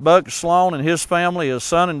for Buck Sloan and his family, his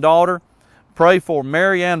son and daughter. Pray for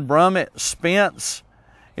Marianne Brummett Spence,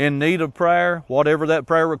 in need of prayer. Whatever that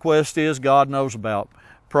prayer request is, God knows about.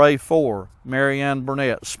 Pray for Marianne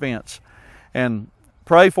Burnett Spence. And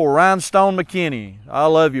pray for Rhinestone McKinney. I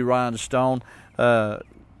love you, Rhinestone.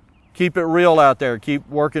 Keep it real out there. Keep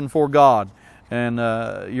working for God. And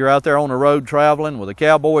you're out there on the road traveling with a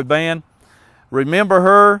cowboy band. Remember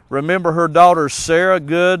her. Remember her daughters, Sarah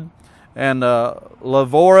Good and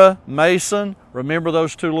Lavora Mason. Remember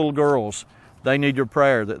those two little girls. They need your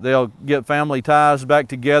prayer, that they'll get family ties back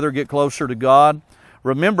together, get closer to God.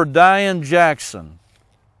 Remember Diane Jackson.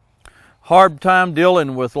 Hard time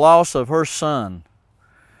dealing with loss of her son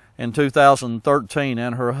in 2013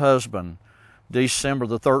 and her husband, December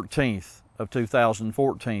the 13th of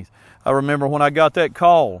 2014. I remember when I got that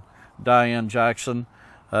call, Diane Jackson.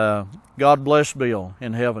 God bless Bill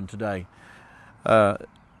in heaven today.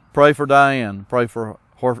 Pray for Diane. Pray for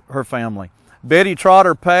her family. Betty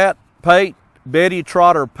Trotter Pate. Betty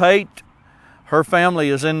Trotter Pate. Her family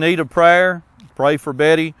is in need of prayer. Pray for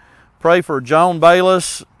Betty. Pray for Joan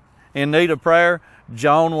Bayless, in need of prayer.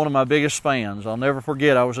 Joan, one of my biggest fans. I'll never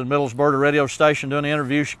forget, I was in Middlesboro radio station doing an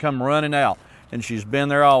interview. She come running out, and she's been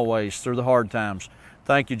there always through the hard times.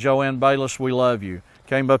 Thank you, Joanne Bayless. We love you.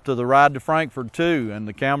 Came up to the ride to Frankfurt, too, and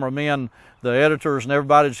the cameramen, the editors, and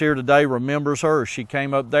everybody that's here today remembers her. She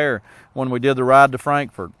came up there when we did the ride to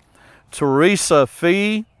Frankfurt. Teresa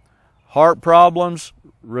Fee, heart problems.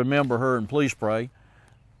 Remember her, and please pray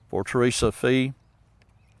for Teresa Fee.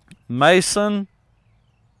 Mason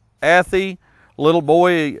Athy, little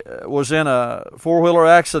boy, was in a four-wheeler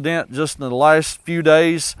accident just in the last few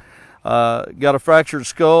days. Got a fractured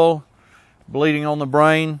skull, bleeding on the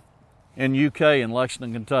brain in UK, in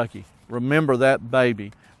Lexington, Kentucky. Remember that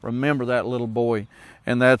baby. Remember that little boy.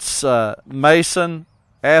 And that's Mason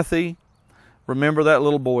Athy. Remember that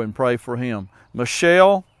little boy and pray for him.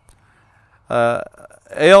 Michelle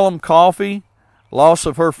Elm Coffey, loss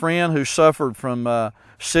of her friend who suffered from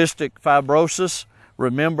cystic fibrosis.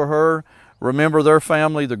 Remember her. Remember their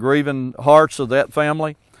family, the grieving hearts of that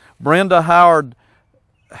family. Brenda Howard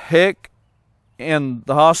Heck in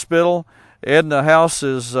the hospital. Edna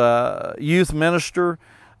House's youth minister,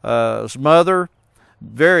 his mother,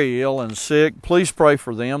 very ill and sick. Please pray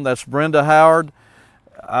for them. That's Brenda Howard.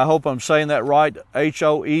 I hope I'm saying that right.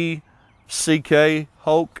 H-O-E-C-K,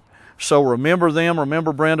 Hoke. So remember them.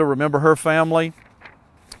 Remember Brenda. Remember her family.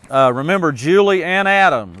 Remember Julie Ann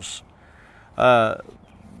Adams has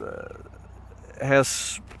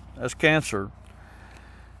cancer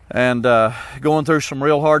and going through some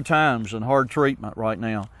real hard times and hard treatment right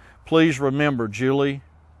now. Please remember Julie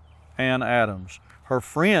Ann Adams. Her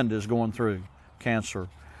friend is going through cancer,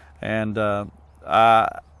 and I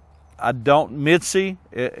don't, Mitzi,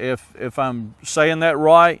 if I'm saying that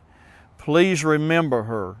right, please remember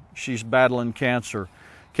her. She's battling cancer.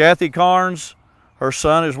 Kathy Carnes, her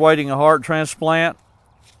son is waiting a heart transplant.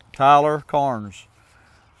 Tyler Carnes,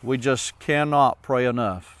 we just cannot pray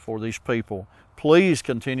enough for these people. Please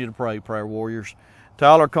continue to pray, prayer warriors.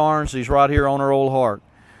 Tyler Carnes, he's right here on our old heart.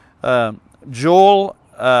 Joel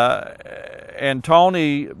and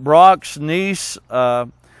Tony Brock's niece,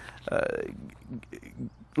 little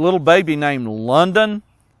baby named London,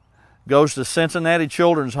 goes to Cincinnati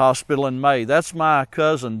Children's Hospital in May. That's my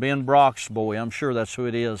cousin Ben Brock's boy. I'm sure that's who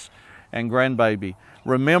it is, and grandbaby.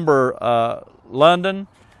 Remember London.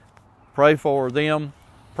 Pray for them.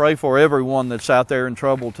 Pray for everyone that's out there in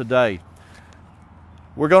trouble today.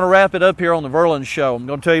 We're going to wrap it up here on the Verlan Show. I'm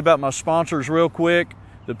going to tell you about my sponsors real quick,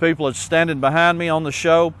 the people that's standing behind me on the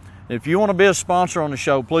show. If you want to be a sponsor on the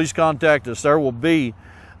show, please contact us. There will be,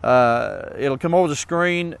 it'll come over the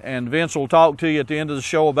screen, and Vince will talk to you at the end of the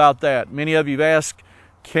show about that. Many of you have asked,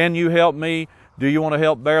 can you help me? Do you want to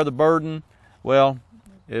help bear the burden? Well,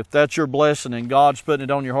 if that's your blessing and God's putting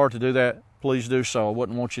it on your heart to do that, please do so. I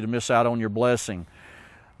wouldn't want you to miss out on your blessing.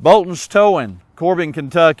 Bolton's Towing, Corbin,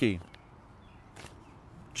 Kentucky.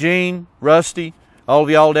 Gene, Rusty, all of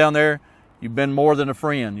y'all down there, you've been more than a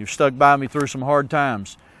friend. You've stuck by me through some hard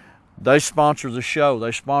times. They sponsor the show.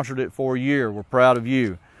 They sponsored it for a year. We're proud of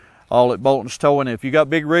you. all at Bolton's Towing. If you got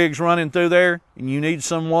big rigs running through there and you need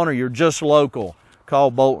someone or you're just local, call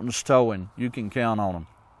Bolton's Towing. You can count on them.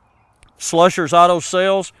 Slusher's Auto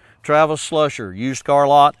Sales, Travis Slusher, used car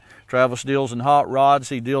lot. Travis deals in hot rods.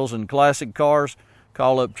 He deals in classic cars.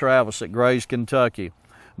 Call up Travis at Grays, Kentucky.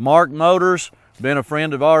 Mark Motors, been a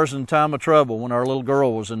friend of ours in time of trouble when our little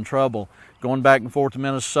girl was in trouble, going back and forth to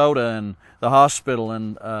Minnesota and the hospital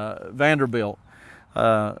in Vanderbilt.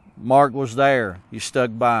 Mark was there. He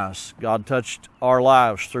stuck by us. God touched our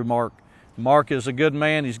lives through Mark. Mark is a good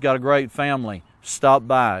man. He's got a great family. Stop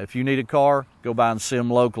by. If you need a car, go by and see him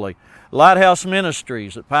locally. Lighthouse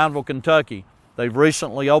Ministries at Pineville, Kentucky. They've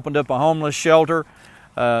recently opened up a homeless shelter.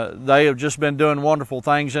 They have just been doing wonderful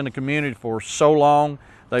things in the community for so long.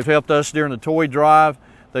 They've helped us during the toy drive.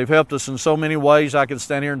 They've helped us in so many ways. I could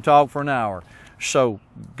stand here and talk for an hour. So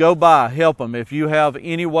go by, help them. If you have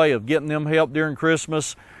any way of getting them help during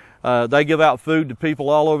Christmas, they give out food to people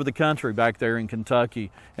all over the country back there in Kentucky,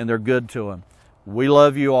 and they're good to them. We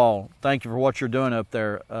love you all. Thank you for what you're doing up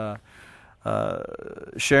there.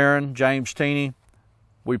 Sharon, James Teeney,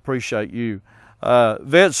 we appreciate you.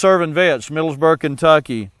 Vets Serving Vets, Middlesburg,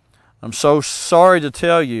 Kentucky. I'm so sorry to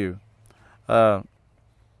tell you,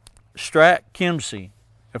 Strat Kempsey,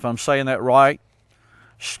 if I'm saying that right,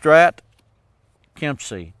 Strat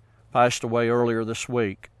Kempsey passed away earlier this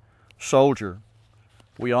week. Soldier,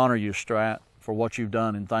 we honor you, Strat, for what you've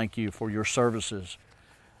done, and thank you for your services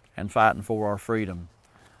and fighting for our freedom.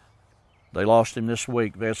 They lost him this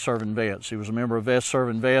week, Vets Serving Vets. He was a member of Vets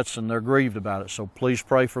Serving Vets, and they're grieved about it, so please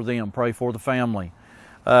pray for them, pray for the family.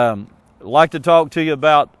 I'd like to talk to you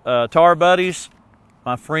about Tar Buddies,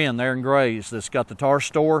 my friend there in Grays that's got the tar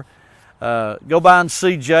store. Go by and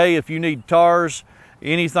see Jay if you need tars,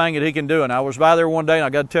 anything that he can do. And I was by there one day, and I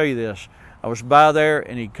got to tell you this. I was by there,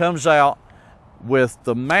 and he comes out with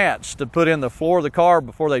the mats to put in the floor of the car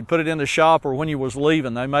before they put it in the shop or when he was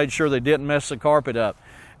leaving. They made sure they didn't mess the carpet up.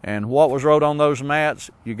 And what was wrote on those mats,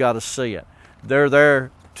 you got to see it. They're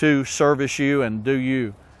there to service you and do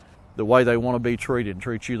you the way they want to be treated and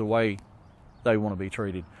treat you the way they want to be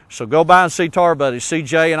treated. So go by and see Tar Buddies, see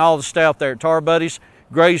Jay and all the staff there at Tar Buddies,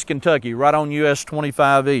 Grays, Kentucky, right on US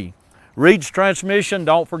 25E. Reed's Transmission,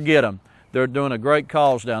 don't forget them. They're doing a great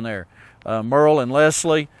cause down there. Merle and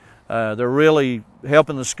Leslie, they're really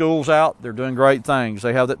helping the schools out. They're doing great things.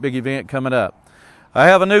 They have that big event coming up. I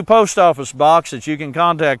have a new post office box that you can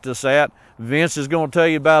contact us at. Vince is going to tell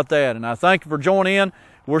you about that. And I thank you for joining in.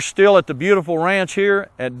 We're still at the beautiful ranch here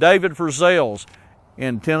at David Frizzell's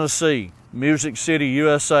in Tennessee, Music City,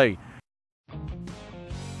 USA.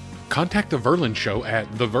 Contact The Verlan Show at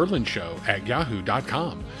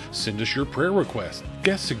theverlanshow@yahoo.com. Send us your prayer requests,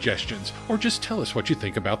 guest suggestions, or just tell us what you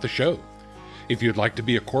think about the show. If you'd like to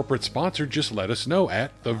be a corporate sponsor, just let us know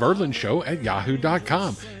at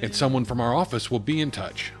theverlanshow@yahoo.com, and someone from our office will be in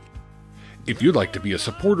touch. If you'd like to be a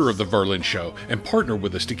supporter of The Verlan Show and partner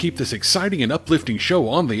with us to keep this exciting and uplifting show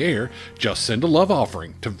on the air, just send a love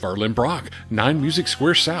offering to Verlan Brock, 9 Music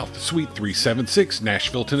Square South, Suite 376,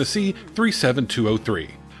 Nashville, Tennessee,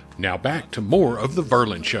 37203. Now back to more of The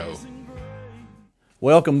Verlan Show.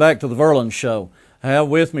 Welcome back to The Verlan Show. I have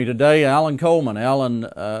with me today Alan Coleman. Alan,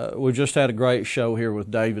 we just had a great show here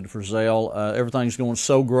with David Frizzell. Everything's going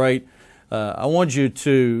so great. I want you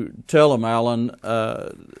to tell him, Alan,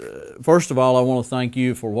 first of all, I want to thank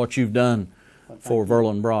you for what you've done for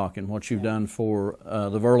Verlan Brock and what you've done for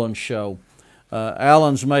the Verlan Show.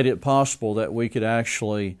 Alan's made it possible that we could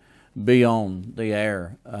actually be on the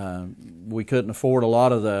air. We couldn't afford a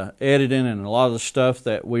lot of the editing and a lot of the stuff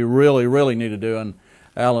that we really, really need to do, and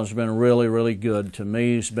Alan's been really, really good to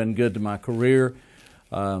me. He's been good to my career.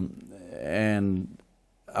 And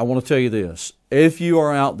I want to tell you this. If you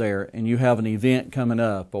are out there and you have an event coming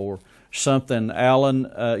up or something,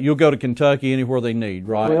 Alan, you'll go to Kentucky anywhere they need,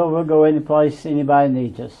 right? We'll go any place anybody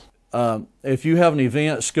needs us. If you have an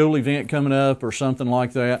event, school event coming up or something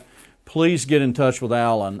like that, please get in touch with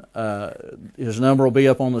Alan. His number will be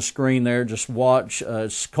up on the screen there. Just watch.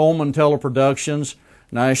 It's Coleman Teleproductions,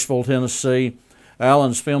 Nashville, Tennessee.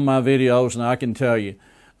 Alan's filmed my videos, and I can tell you,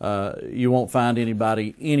 you won't find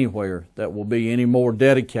anybody anywhere that will be any more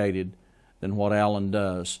dedicated than what Alan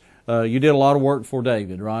does. You did a lot of work for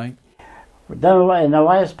David, right? In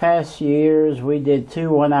the past years, we did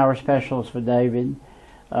 2 one-hour specials for David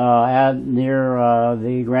out near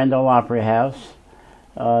the Grand Ole Opry House.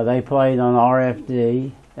 They played on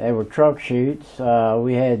RFD. They were truck shoots.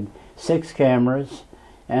 We had 6 cameras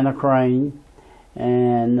and a crane,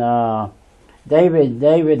 and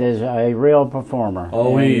David is a real performer.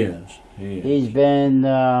 Oh, he is. He's been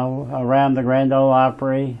around the Grand Ole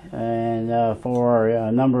Opry and for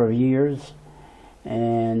a number of years,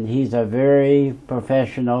 and he's a very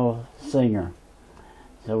professional singer.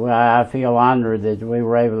 So I feel honored that we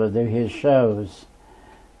were able to do his shows,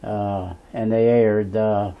 and they aired,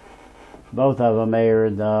 both of them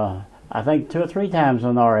aired, I think 2 or 3 times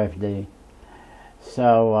on RFD.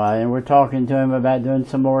 So, and we're talking to him about doing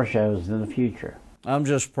some more shows in the future. I'm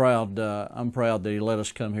just proud. I'm proud that he let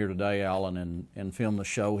us come here today, Alan, and film the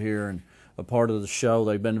show here and a part of the show.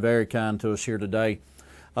 They've been very kind to us here today.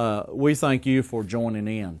 We thank you for joining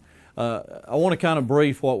in. I want to kind of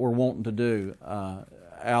brief what we're wanting to do,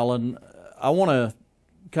 Alan. I want to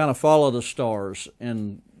kind of follow the stars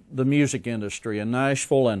in the music industry in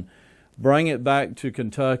Nashville and bring it back to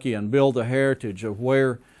Kentucky and build the heritage of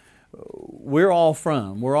where we're all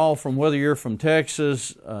from. We're all from, whether you're from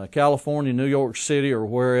Texas, California, New York City, or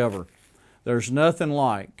wherever. There's nothing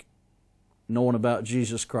like knowing about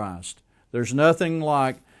Jesus Christ. There's nothing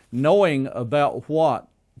like knowing about what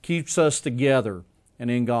keeps us together and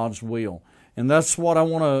in God's will. And that's what I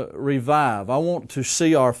want to revive. I want to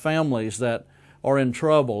see our families that are in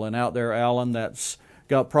trouble and out there, Alan, that's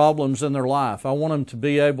got problems in their life. I want them to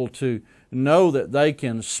be able to know that they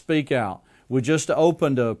can speak out. We just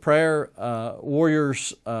opened a Prayer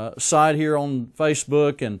Warriors site here on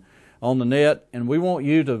Facebook and on the net, and we want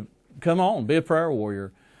you to come on, be a prayer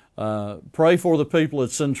warrior. Pray for the people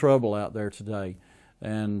that's in trouble out there today.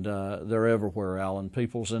 And they're everywhere, Alan.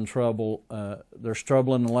 People's in trouble. There's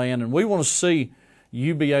trouble in the land, and we want to see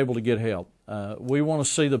you be able to get help. We want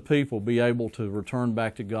to see the people be able to return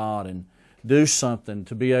back to God and do something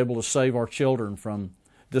to be able to save our children from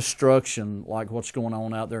destruction like what's going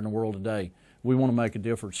on out there in the world today. We want to make a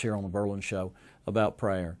difference here on the Verlan Show about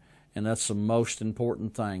prayer. And that's the most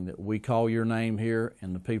important thing, that we call your name here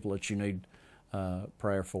and the people that you need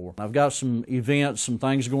prayer for. I've got some events, some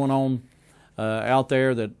things going on out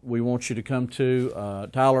there that we want you to come to.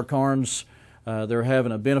 Tyler Carnes, they're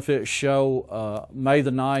having a benefit show May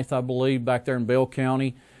the 9th, I believe, back there in Bell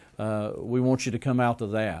County. We want you to come out to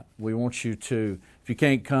that. We want you to, if you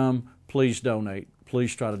can't come, please donate.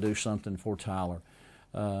 Please try to do something for Tyler.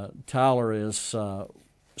 Tyler is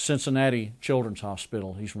Cincinnati Children's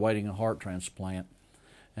Hospital. He's waiting a heart transplant.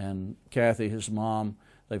 And Kathy, his mom,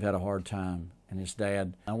 they've had a hard time. And his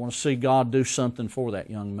dad. I want to see God do something for that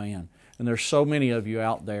young man. And there's so many of you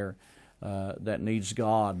out there that needs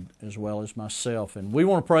God as well as myself. And we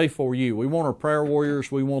want to pray for you. We want our prayer warriors.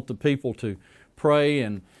 We want the people to pray.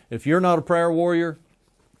 And if you're not a prayer warrior,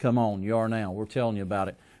 come on, you are now. We're telling you about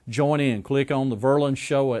it. Join in. Click on the Verlan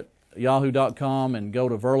Show at yahoo.com and go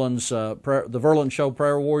to Verlan's the Verlan Show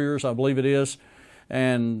Prayer Warriors, I believe it is,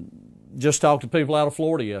 and just talk to people out of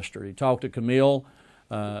Florida yesterday. Talked to Camille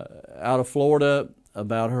out of Florida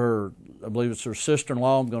about her, I believe it's her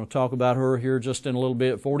sister-in-law. I'm going to talk about her here just in a little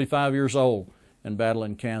bit, 45 years old and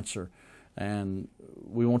battling cancer. And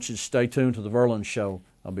we want you to stay tuned to the Verlan Show.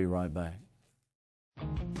 I'll be right back.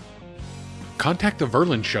 Contact The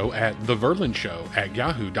Verlan Show at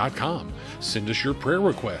theverlanshow@yahoo.com. Send us your prayer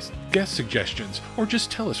requests, guest suggestions, or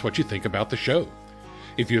just tell us what you think about the show.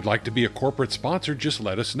 If you'd like to be a corporate sponsor, just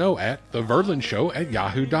let us know at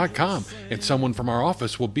theverlanshow@yahoo.com, and someone from our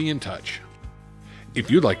office will be in touch.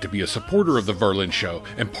 If you'd like to be a supporter of The Verlan Show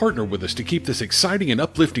and partner with us to keep this exciting and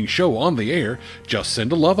uplifting show on the air, just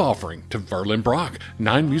send a love offering to Verlan Brock,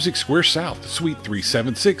 9 Music Square South, Suite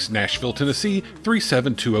 376, Nashville, Tennessee,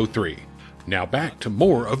 37203. Now back to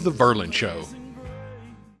more of The Verlan Show.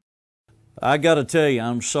 I got to tell you,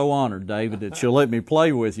 I'm so honored, David, that you'll let me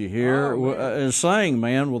play with you here and sing,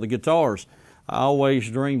 man, with the guitars. I always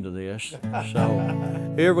dreamed of this.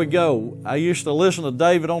 So here we go. I used to listen to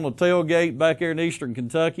David on the tailgate back here in eastern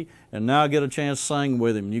Kentucky, and now I get a chance to sing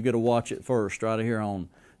with him. You get to watch it first right here on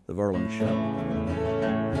The Verlan Show.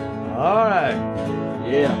 All right.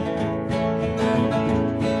 Yeah.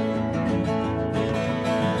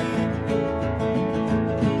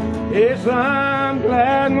 Yes, I'm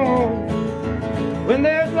glad more when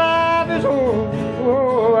there's life is whole.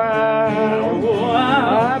 Oh,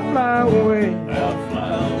 I fly away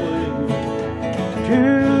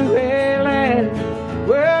to a land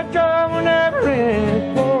where trouble never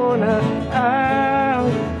ends. Oh, now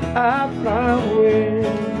I fly away.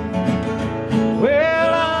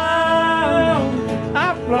 Well,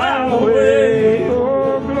 I fly away.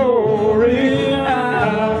 Oh, glory, I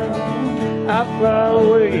fly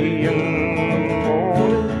away in the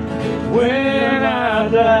morning when I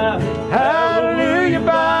die. Hallelujah,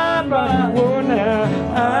 bye-bye. Oh, now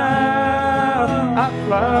I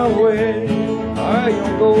fly away. All right,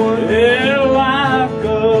 you go on. Yeah, like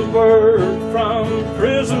a bird from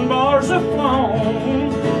prison bars have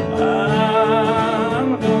flown,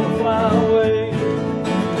 I'm gonna fly away.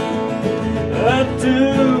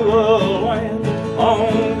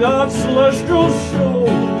 celestial shore.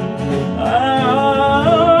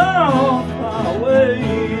 I'll fly away.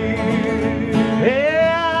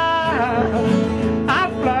 Yeah, I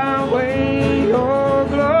fly away, your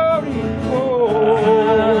glory.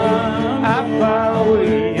 Oh, I fly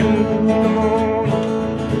away in the morning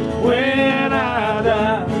when I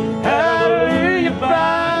die. Hallelujah,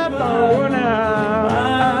 bye-bye now.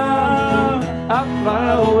 I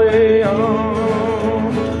fly away on.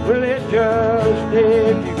 Will it just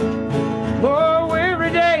take you more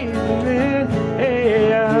weary days than this?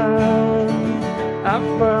 Hey, I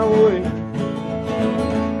fly away.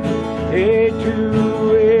 Hey, to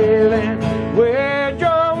a land where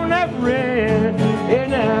joy will never end. Hey,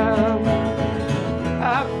 now I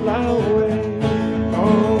fly away.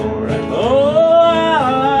 All right.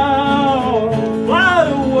 Oh, I'll fly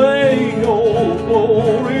away, oh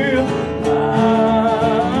glory.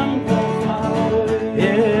 I'm gonna fly away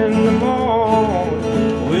In the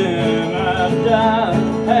morning, when I die.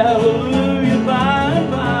 Hallelujah, bye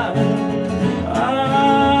bye.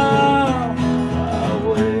 I'll fly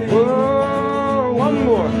away. oh, one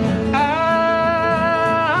more.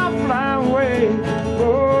 I'll fly away.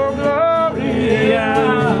 Oh, glory.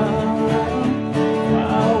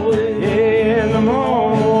 In the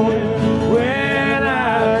morning when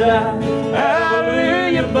I die.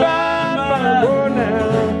 Hallelujah, bye-bye. Oh, now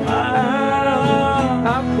I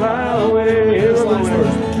fly away.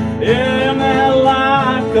 Am I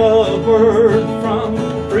like a bird from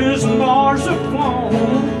prison bars of flown?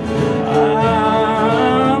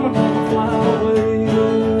 I'm gonna fly away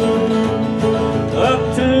up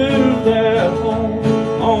to their home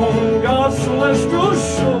on God's celestial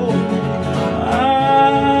shore.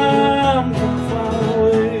 I'm gonna fly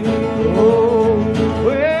away. Oh,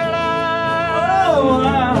 well,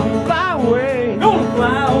 I'm fly away. gonna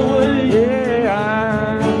fly away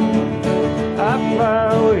Yeah, I fly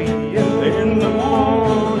away in the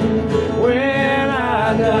morning when I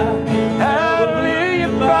die.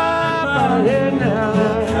 Hallelujah, bye-bye. Yeah, now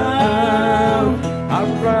I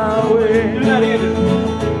fly away. Do that again.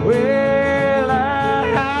 Well,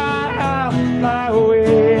 I'll fly away.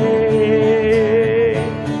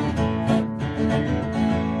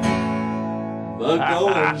 Buck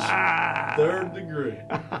Owens, third degree.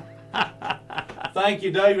 Thank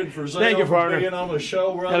you, David, for Thank you, partner. being on the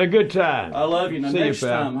show, brother. Had a good time. I love you. Now, See you, next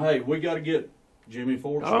pal. time, hey, we got to get Jimmy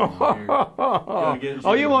Fortune here. Gotta get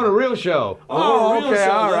Oh, you Jimmy. want a real show? I want a real okay,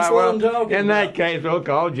 show. all That's right. what Well, I'm talking in that about. case, we'll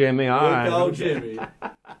call Jimmy. All right. We'll call Jimmy.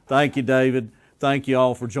 Thank you, David. Thank you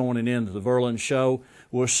all for joining in to the Verlan Show.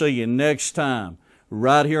 We'll see you next time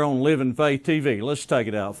right here on Living Faith TV. Let's take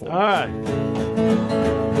it out for All you. right.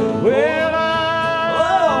 Well,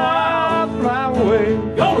 I'll fly away.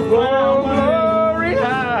 Gonna fly away. Glory,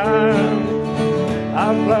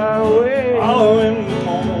 I'll fly